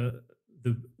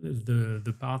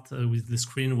 the part with the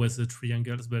screen was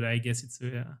triangles. But I guess it's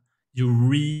you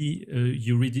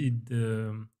redid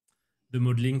the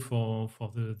modeling for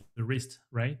the wrist,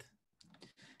 right?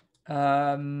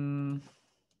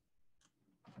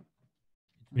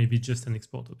 Maybe just an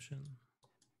export option.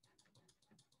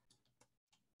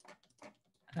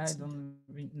 I don't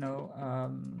really know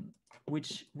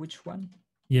which one.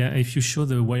 Yeah, if you show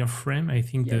the wireframe, I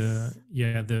think Yes.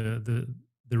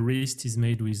 the wrist is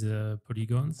made with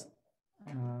polygons,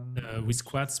 with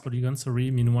quartz polygons. Sorry.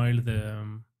 Meanwhile,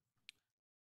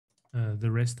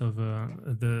 the rest of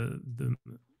the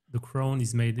crown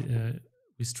is made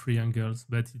with triangles,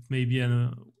 but it may be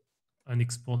an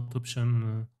export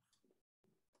option.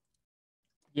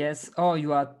 Yes. Oh,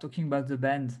 you are talking about the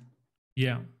band.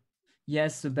 Yeah.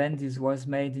 Yes, the band was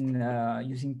made in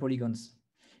using polygons,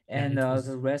 and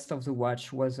the rest of the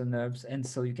watch was on NURBS, and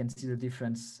so you can see the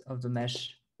difference of the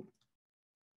mesh.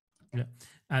 Yeah,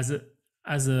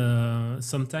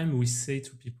 sometimes we say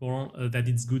to people that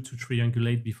it's good to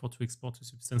triangulate before to export to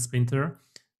Substance Painter,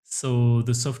 so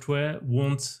the software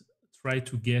won't try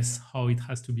to guess how it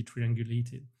has to be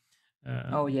triangulated.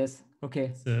 Oh yes,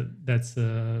 okay. So that's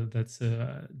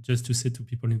just to say to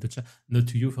people in the chat, not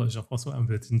to you, for Jean-François,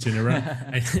 but in general,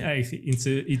 I think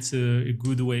it's a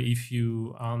good way if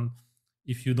you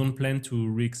don't plan to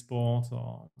re-export,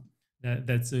 or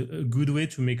that's a good way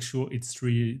to make sure it's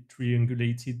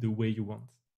triangulated the way you want.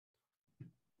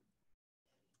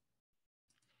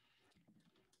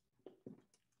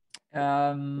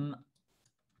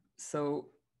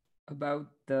 So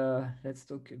let's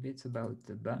talk a bit about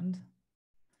the band.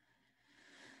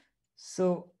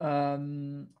 So I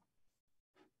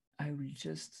will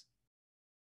just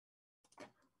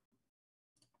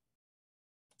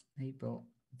enable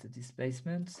the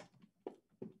displacement.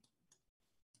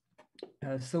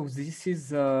 So this is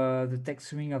the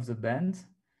texturing of the band.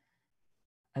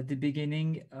 At the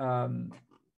beginning,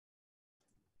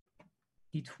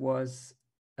 it was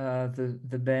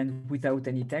the band without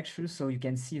any texture. So you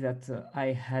can see that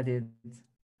I added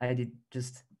I did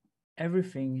just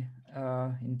everything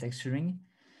in texturing.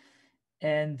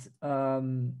 And I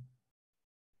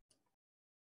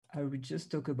will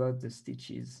just talk about the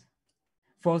stitches.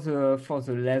 For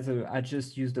the leather, I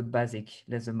just used the basic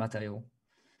leather material.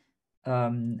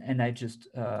 And I just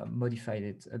modified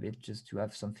it a bit just to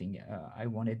have something I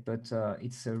wanted, but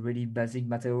it's a really basic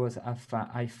materials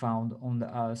I found on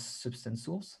the Substance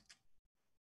source.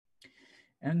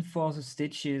 And for the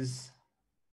stitches,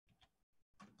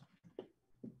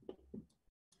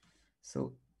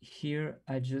 so here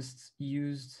I just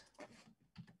used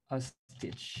a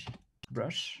stitch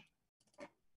brush.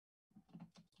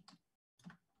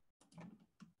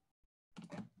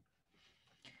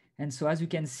 And so as you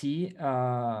can see,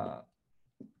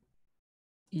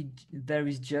 there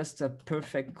is just a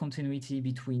perfect continuity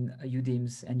between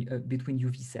UDIMs and between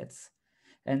UV sets.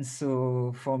 And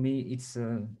so for me, it's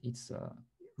a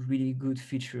really good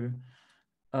feature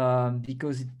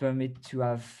because it permits to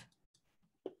have,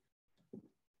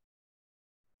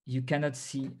 you cannot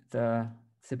see the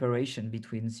separation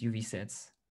between UV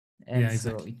sets. And Yeah, so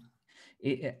exactly.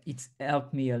 it's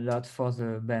helped me a lot for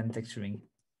the band texturing.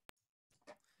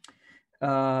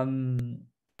 And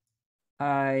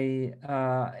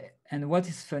what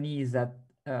is funny is that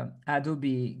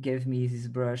Adobe gave me this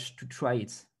brush to try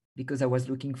it because I was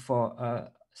looking for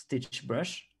a stitch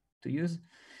brush to use.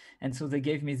 And so they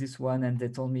gave me this one and they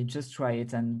told me, just try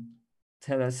it and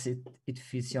tell us it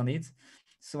fits your needs.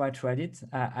 So I tried it.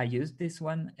 I used this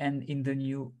one. And in the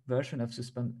new version of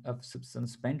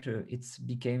Substance Painter, it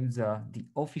became the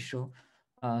official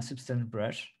Substance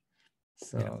brush.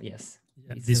 So Yeah. yes,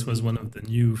 Yeah, it's a this was really, one of the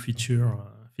new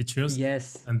features,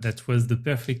 yes. and that was the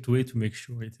perfect way to make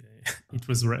sure it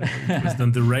was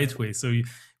done the right way. So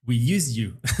we use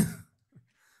you.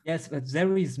 Yes, but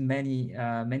there is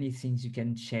many things you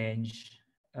can change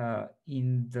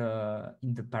in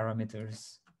the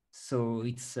parameters. So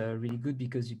it's really good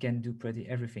because you can do pretty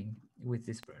everything with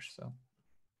this brush. So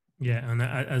Yeah, and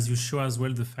as you show as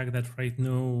well, the fact that right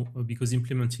now, because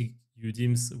implementing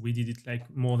UDIMS, we did it like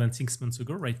more than 6 months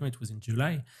ago. Right now, it was in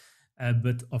July.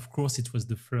 But of course, it was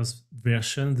the first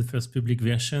version, the first public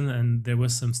version, and there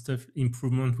was some stuff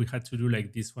improvement we had to do,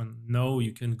 like this one. Now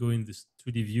you can go in the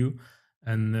 2D view,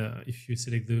 and if you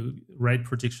select the right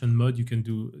projection mode, you can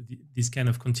do this kind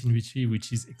of continuity,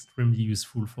 which is extremely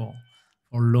useful for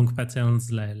long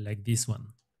patterns like this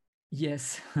one.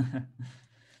 yes.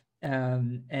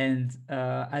 And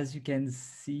as you can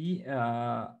see,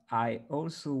 I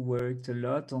also worked a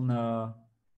lot on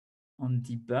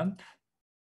the bump.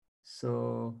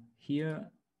 So here,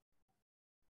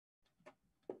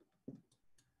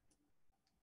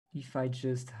 if I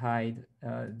just hide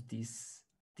this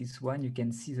one, you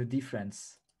can see the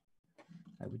difference.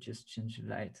 I would just change the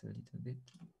light a little bit.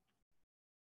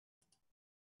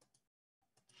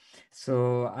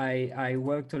 So I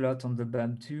worked a lot on the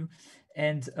bump too.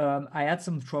 And I had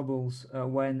some troubles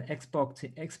when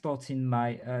exporting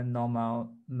my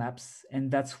normal maps. And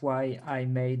that's why I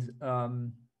made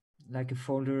like a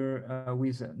folder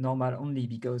with normal only,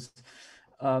 because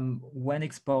when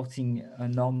exporting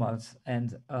normals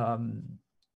and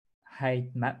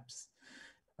height maps,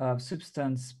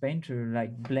 Substance Painter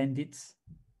like blend it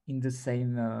in the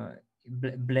same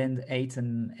blend 8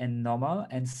 and normal,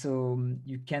 and so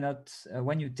you cannot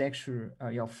when you texture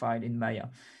your file in Maya,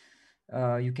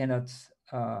 you cannot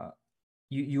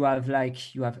you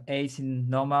have 8 in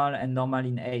normal and normal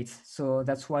in 8. So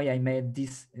that's why I made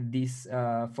this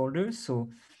folder.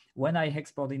 So when I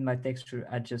export in my texture,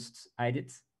 I just hide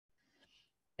it,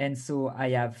 and so I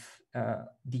have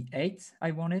the 8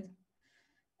 I wanted.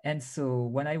 And so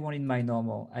when I wanted my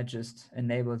normal, I just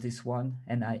enable this one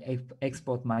and I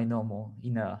export my normal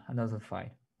in another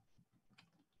file.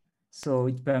 So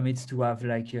it permits to have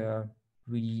like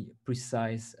really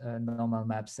precise normal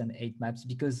maps and 8 maps,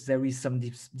 because there is some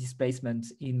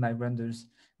displacement in my renders,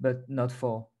 but not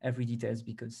for every details,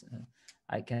 because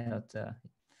I cannot,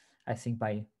 I think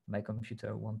my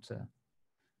computer won't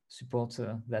support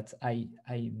that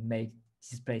I make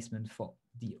displacement for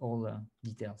the all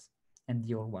details and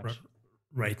the all watch.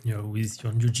 Right now, with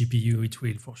your new GPU, it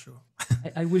will for sure.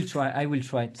 I will try. I will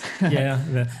try it. Yeah,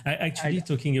 actually,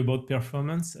 talking about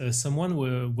performance, someone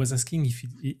was asking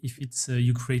if it's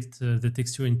you create the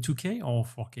texture in 2K or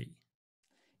 4K.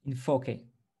 In 4K.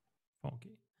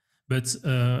 4K. But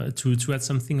to add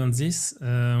something on this,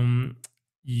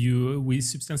 you with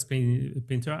Substance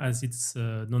Painter, as it's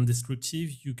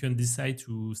non-destructive, you can decide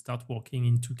to start working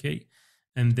in 2K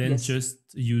and then Yes. just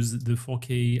use the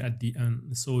 4K at the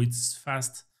end. So it's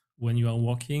fast when you are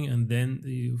working, and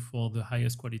then for the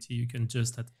highest quality, you can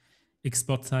just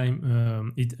export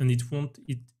time, it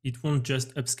won't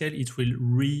just upscale, it will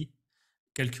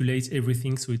recalculate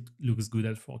everything so it looks good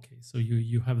at 4K. So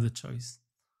you have the choice.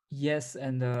 Yes,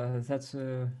 and that's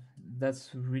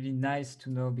really nice to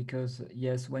know, because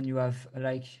yes, when you have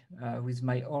like with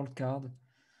my old card,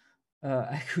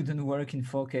 I couldn't work in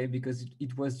 4K because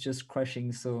it was just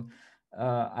crashing. So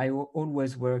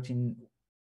always worked in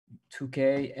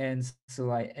 2K, and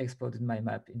so I exported my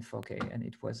map in 4K, and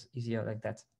it was easier like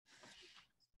that.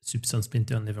 Substance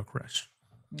printer never crash.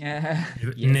 Never.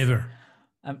 Yes, Never.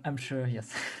 I'm sure.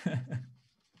 Yes.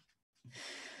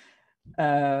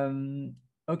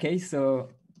 Okay, so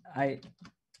I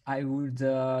I would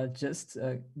just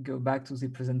go back to the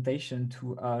presentation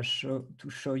to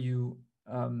show you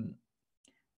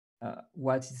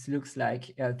what it looks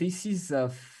like. This is the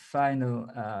final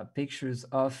pictures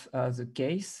of the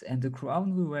case and the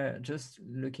crown we were just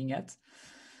looking at.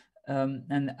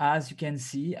 And as you can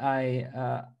see,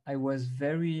 I was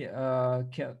very I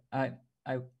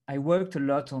worked a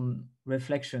lot on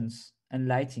reflections and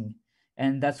lighting,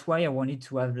 and that's why I wanted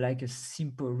to have like a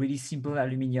simple, really simple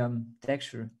aluminum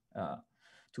texture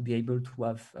to be able to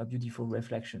have beautiful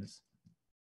reflections.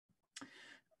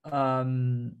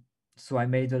 Um, so I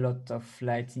made a lot of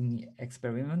lighting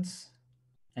experiments,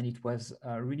 and it was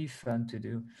really fun to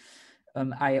do.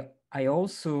 I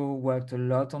also worked a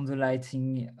lot on the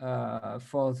lighting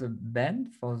for the band,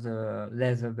 for the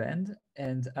leather band,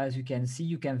 and as you can see,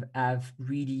 you can have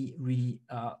really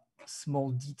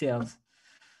small details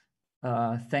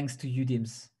thanks to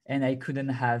UDIMs. And I couldn't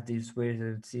have these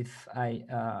results if I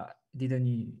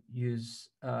didn't use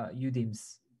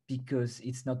UDIMs, because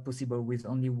it's not possible with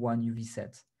only one UV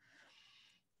set.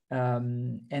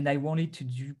 And I wanted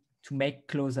to make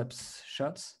close-ups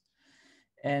shots,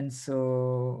 and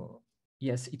so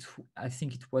yes, I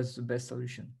think it was the best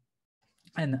solution.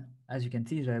 And as you can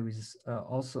see, there is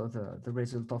also the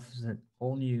result of the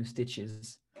all new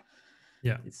stitches.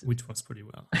 Yeah, which works pretty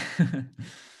well.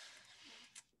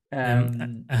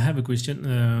 um, I have a question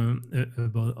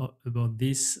about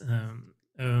this,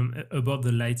 about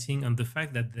the lighting and the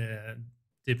fact that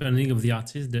depending of the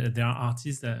artist, there are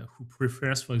artists who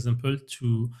prefers, for example,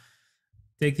 to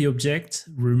take the object,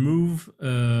 remove,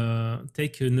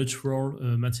 take a neutral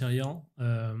material,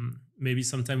 maybe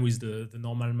sometime with the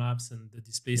normal maps and the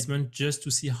displacement, just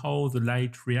to see how the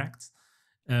light reacts,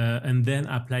 and then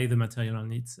apply the material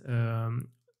on it.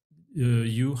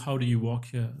 How do you work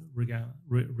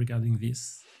regarding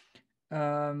this?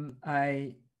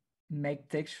 I make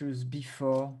textures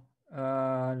before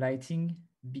lighting,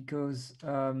 because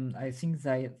I think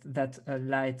that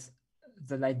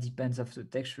the light depends of the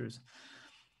textures.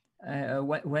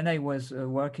 When I was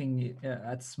working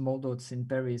at Small Dots in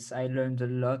Paris, I learned a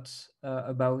lot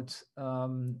about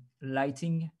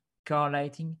lighting, car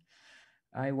lighting.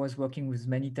 I was working with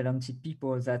many talented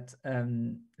people that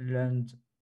learned,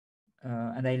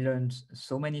 and I learned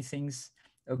so many things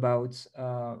about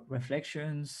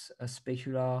reflections,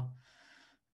 specular,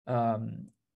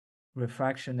 um,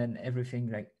 refraction, and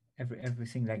everything like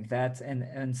everything like that.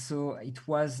 And so it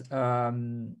was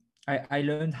I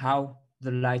learned how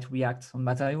the light reacts on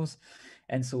materials,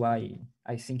 and so I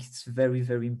think it's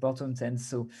very important. And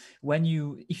so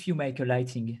if you make a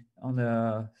lighting on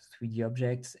a 3D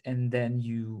object and then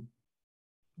you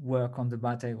work on the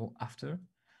material after,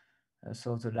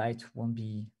 so the light won't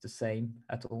be the same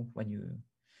at all when you,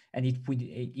 and it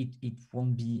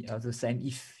won't be the same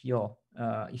if your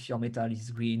metal is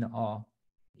green or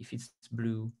if it's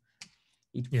blue.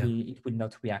 Yeah, It will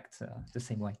not react the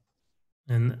same way.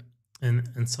 and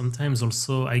and sometimes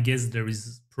also, I guess there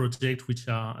is projects which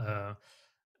are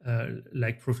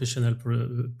like professional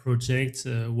projects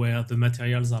where the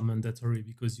materials are mandatory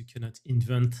because you cannot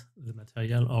invent the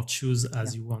material or choose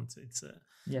as you want. It's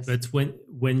Yes. But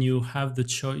when you have the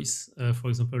choice, for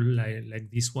example,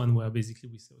 like this one, where basically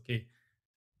we say, okay,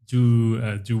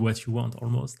 do what you want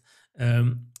almost.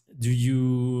 Do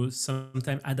you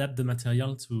sometimes adapt the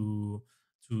material to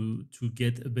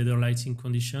get a better lighting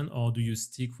condition, or do you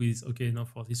stick with, okay, no,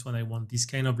 for this one I want this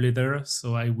kind of leather,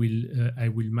 so I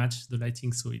will match the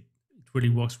lighting so it really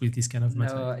works with this kind of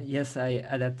material? Yes, I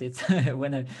adapt it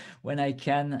when I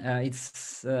can.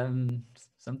 It's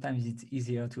sometimes it's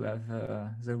easier to have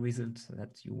the results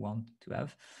that you want to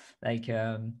have. Like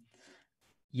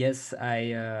yes,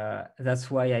 I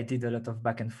that's why I did a lot of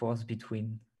back and forth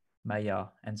between Maya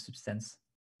and Substance.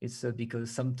 It's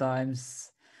because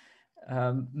sometimes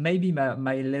maybe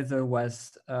my leather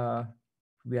was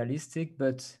realistic,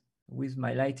 but with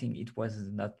my lighting it was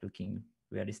not looking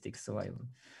realistic. So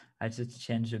I just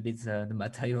changed a bit the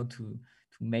material to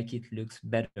make it look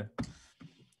better.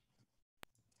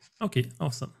 Okay,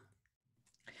 awesome.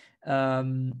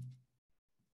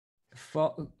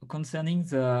 For concerning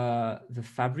the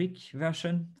fabric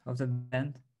version of the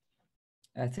band,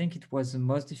 I think it was the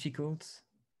most difficult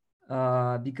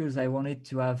because I wanted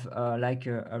to have like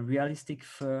a realistic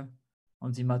fur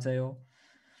on the material.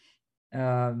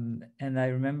 And I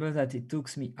remember that it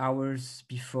took me hours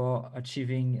before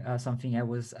achieving something I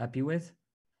was happy with.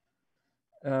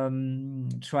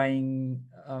 Trying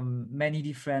many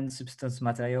different substance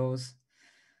materials.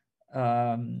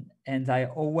 And I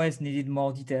always needed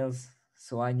more details.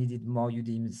 So I needed more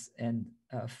UDIMs. And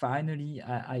finally,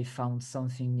 I found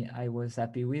something I was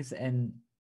happy with. And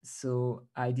so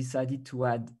I decided to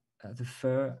add the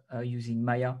fur using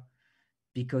Maya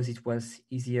because it was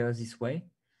easier this way.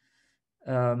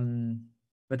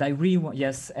 But I really want,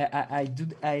 yes, I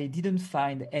didn't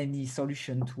find any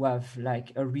solution to have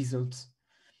like a result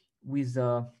with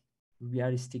a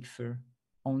realistic fur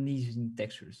only using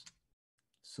textures.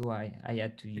 So I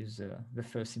had to use the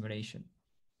fur simulation.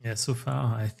 Yeah, so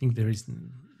far I think there is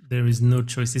no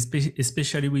choice,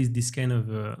 especially with this kind of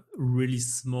really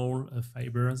small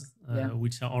fibers, Yeah.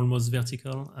 which are almost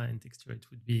vertical in texture. It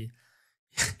would be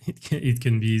it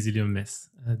can be easily a mess,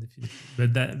 definitely.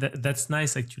 But that's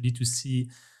nice actually to see.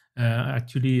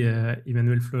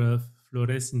 Emmanuel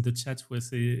Flores in the chat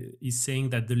is saying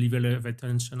that the level of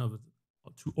attention to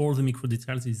all the micro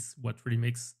details is what really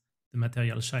makes the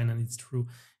material shine, and it's true.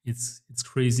 It's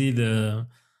crazy the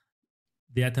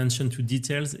attention to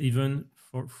details, even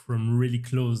from really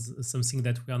close, something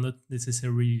that we are not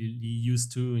necessarily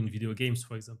used to in video games,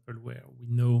 for example, where we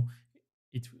know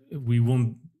it we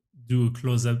won't do a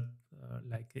close up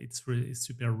like it's really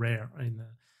super rare.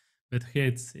 But here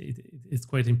it's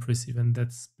quite impressive, and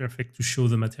that's perfect to show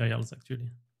the materials actually.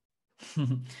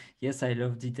 Yes, I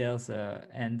love details,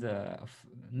 and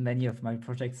many of my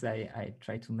projects I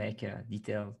try to make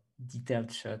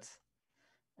detailed shots,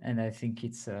 and I think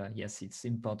it's yes, it's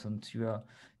important to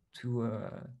to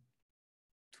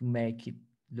make it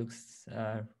looks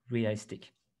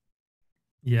realistic.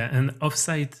 Yeah, and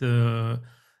offsite.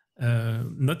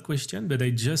 Not question, but I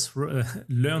just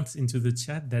learned into the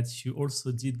chat that you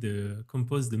also did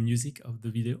compose the music of the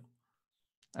video.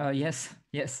 Yes,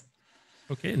 yes.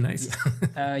 Okay, nice.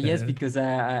 Yes, because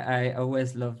I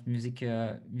always loved music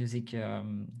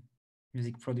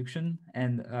production,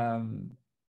 and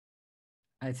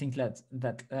I think that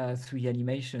 3D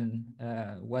animation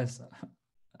was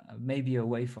maybe a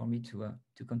way for me to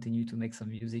continue to make some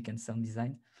music and sound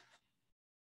design.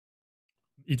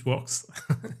 It works.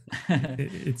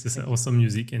 It's Thank you. awesome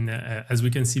music, and as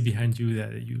we can see behind you,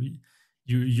 that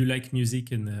you like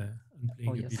music and playing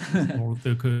Oh a yes. bit with all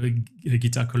the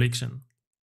guitar collection.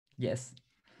 Yes.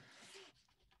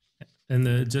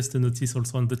 And just a notice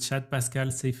also on the chat, Pascal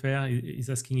Seyfer is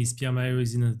asking, is Pierre Mario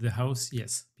is in the house?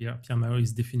 Yes, Pierre Mario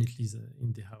is definitely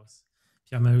in the house.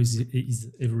 Pierre Mario is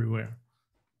everywhere.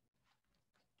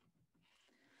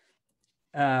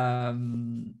 I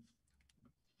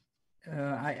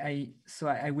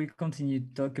will continue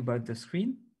to talk about the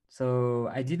screen. So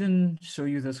I didn't show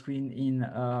you the screen in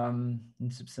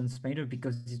Substance Painter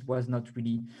because it was not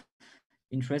really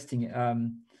interesting.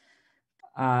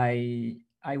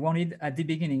 I wanted at the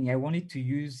beginning, I wanted to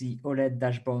use the OLED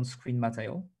dashboard screen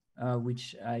material,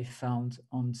 which I found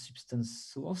on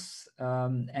Substance Source,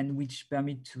 and which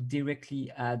permit to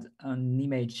directly add an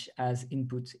image as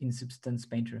input in Substance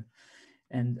Painter.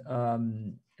 And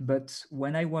but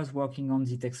when I was working on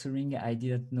the texturing, I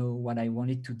didn't know what I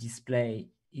wanted to display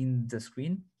in the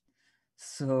screen.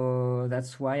 So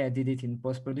that's why I did it in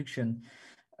post-production.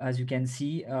 As you can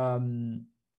see, on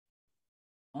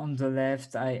the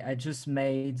left, I just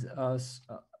made a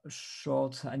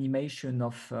short animation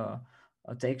of a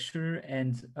texture,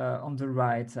 and on the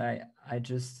right, I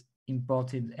just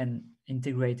imported and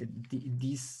integrated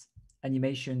this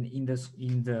animation in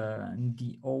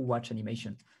the whole watch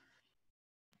animation.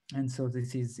 And so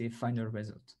this is the final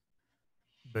result.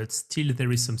 But still,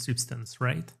 there is some substance,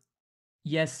 right?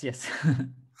 Yes, yes.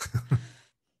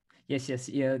 Yes.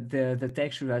 Yeah, the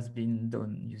texture has been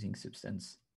done using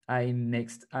Substance. I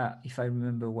mixed, if I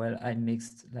remember well, I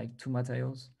mixed like two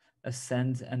materials, a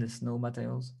sand and a snow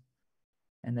materials,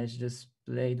 and I just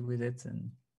played with it,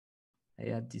 and I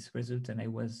had this result, and I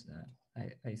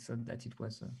thought that it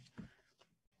was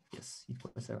yes, it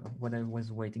was what I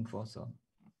was waiting for. So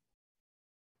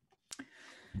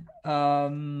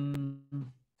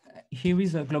here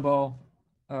is a global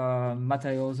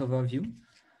materials overview.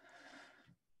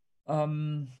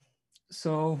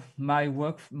 So my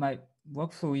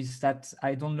workflow is that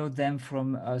I download them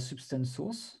from a Substance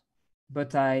source.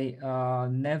 but I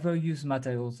never use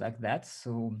materials like that.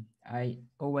 So I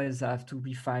always have to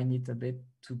refine it a bit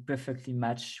to perfectly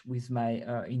match with my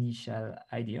initial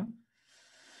idea.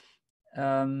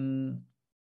 And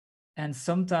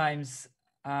sometimes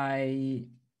I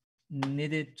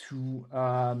needed to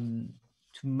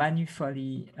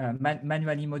manually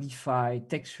modify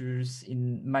textures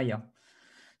in Maya.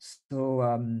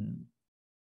 So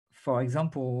for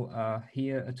example,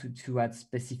 here to add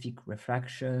specific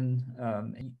refraction,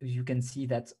 you can see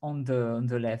that on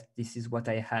the left, this is what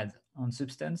I had on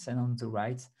Substance, and on the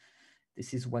right,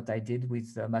 this is what I did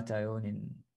with the material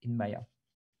in Maya.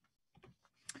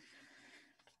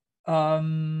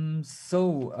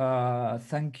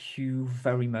 Thank you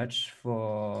very much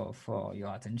for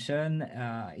your attention.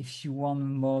 If you want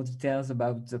more details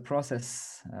about the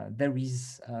process, there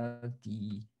is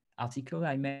the article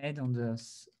I made on the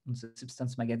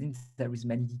Substance magazine. There is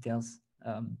many details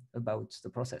about the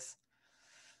process.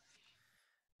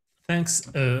 Thanks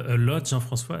a lot,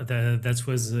 Jean-François. That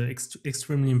was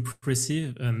extremely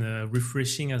impressive and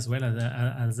refreshing as well.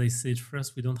 As I said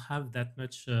first, we don't have that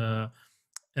much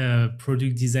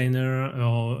product designer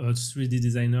or a 3D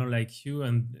designer like you,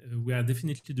 and we are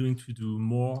definitely doing to do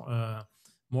more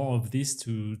of this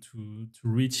to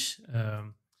reach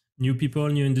new people,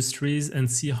 new industries, and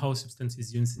see how Substance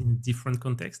is used in different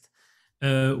contexts.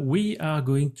 We are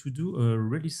going to do a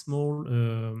really small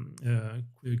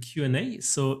Q&A.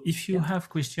 So if you have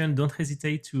questions, don't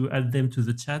hesitate to add them to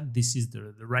the chat. This is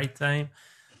the right time.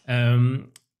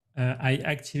 I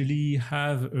actually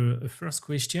have a first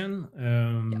question.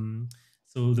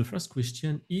 So the first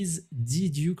question is,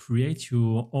 did you create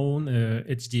your own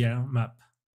HDR map?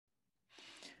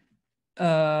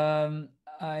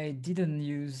 I didn't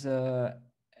use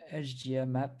HDR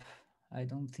map. I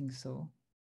don't think so.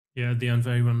 Yeah, the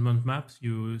environment map.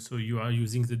 So you are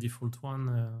using the default one.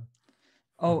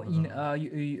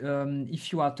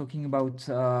 If you are talking about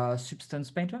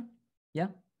Substance Painter, yeah.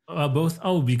 Both.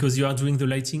 Oh, because you are doing the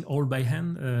lighting all by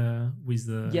hand with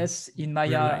the yes in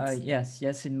Maya.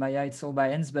 Yes, in Maya it's all by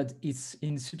hands, but it's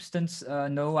in Substance.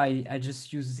 No, I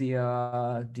just use the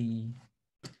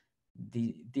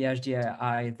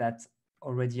HDRI that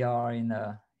already are in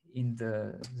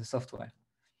the software.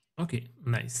 Okay,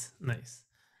 nice.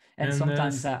 And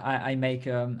sometimes I make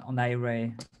an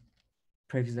array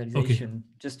previsualization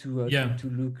just to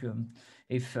look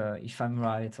if I'm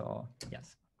right or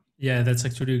yes. Yeah, that's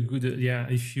actually a good.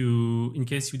 If you, in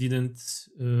case you didn't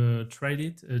tried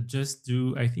it, just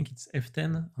do. I think it's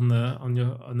F10 on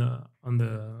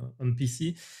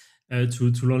PC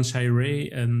to launch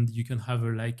Array, and you can have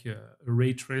a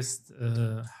ray traced,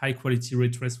 high quality ray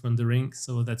traced rendering.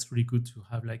 So that's really good to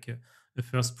have like a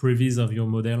first previs of your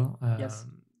model. Yes,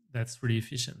 that's really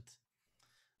efficient.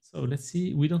 So let's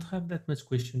see. We don't have that much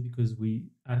question because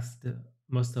we asked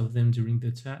most of them during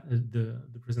the chat, the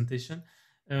presentation.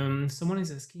 Someone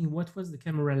is asking, what was the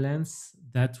camera lens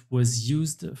that was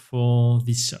used for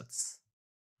these shots?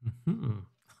 Mm-hmm.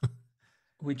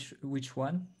 Which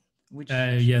one?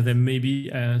 Then maybe.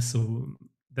 So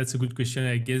that's a good question.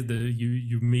 I guess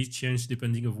you may change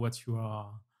depending of what you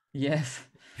are. Yes.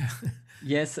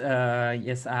 yes.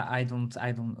 I don't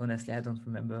honestly. I don't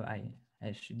remember.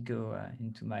 I should go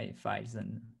into my files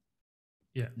and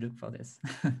look for this.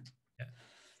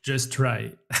 Just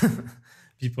try,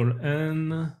 people.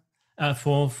 And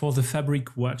for the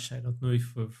fabric watch, I don't know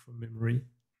if from memory.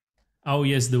 Oh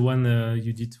yes, the one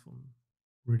you did from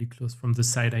really close from the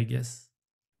side, I guess.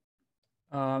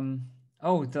 I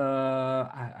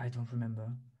don't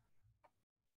remember.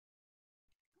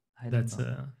 That's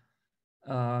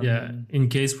in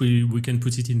case we can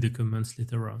put it in the comments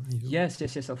later on. Yes,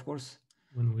 of course.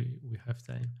 When we have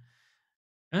time.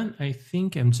 And I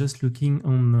think I'm just looking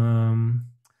on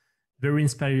very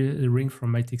inspiring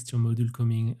from my texture module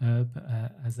coming up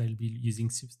as I'll be using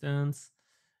Substance.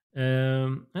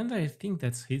 And I think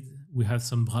that's it. We have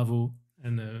some bravo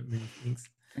and many things.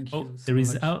 Thank you so there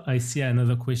is. much. I see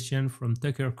another question from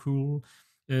Tucker Cool.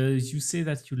 You say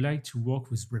that you like to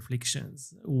work with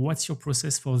reflections. What's your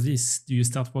process for this? Do you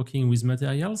start working with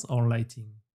materials or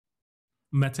lighting?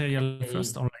 Material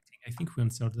first or lighting? I think we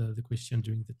answered the question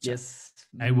during the chat. Yes,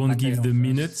 I won't give the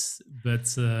minutes,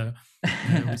 but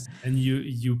and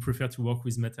you prefer to work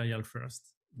with material first,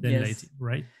 then lighting,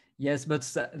 right? Yes, but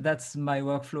that's my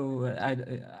workflow. I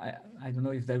don't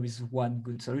know if there is one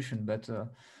good solution, but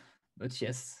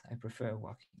yes, I prefer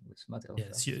working with material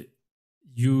first.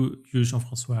 You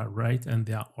Jean-François are right, and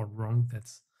they are all wrong.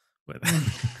 That's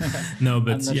no,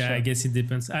 but yeah, sure. I guess it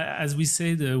depends. As we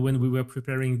said when we were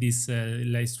preparing this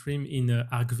live stream in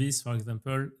ArcVis, for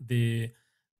example,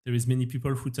 there is many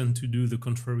people who tend to do the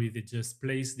contrary. They just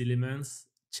place the elements,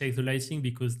 check the lighting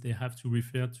because they have to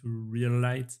refer to real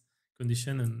light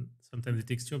condition and sometimes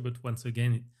the texture. But once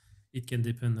again, it can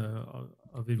depend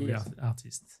of every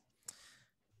artist.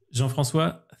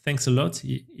 Jean-François, thanks a lot.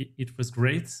 It was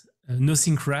great.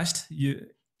 Nothing crashed.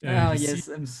 Yes,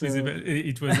 I'm so...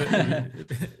 It was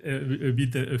a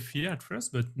bit of fear at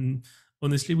first, but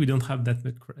honestly, we don't have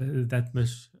that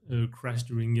much crash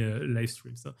during live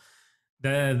stream. So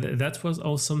that was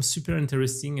awesome, super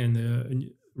interesting, and a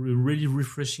really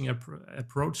refreshing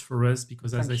approach for us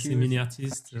because, as I say, many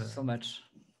artists. Thank you so much.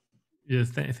 Yeah,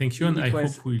 thank you, and I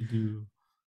hope we'll do.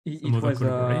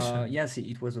 Yes,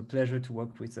 it was a pleasure to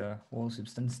work with the whole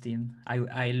Substance team.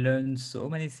 I learned so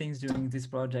many things during this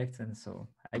project, and so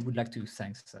I would like to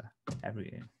thank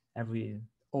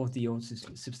all the whole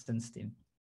Substance team.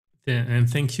 Yeah, and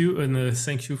thank you, and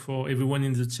thank you for everyone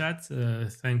in the chat.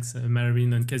 Thanks,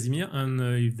 Marine and Casimir, and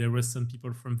if there were some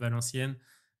people from Valenciennes,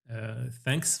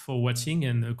 thanks for watching,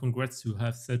 and congrats to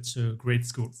have such great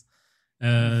schools.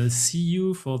 See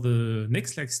you for the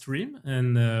next live stream,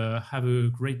 and have a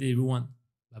great day, everyone.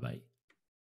 Bye-bye.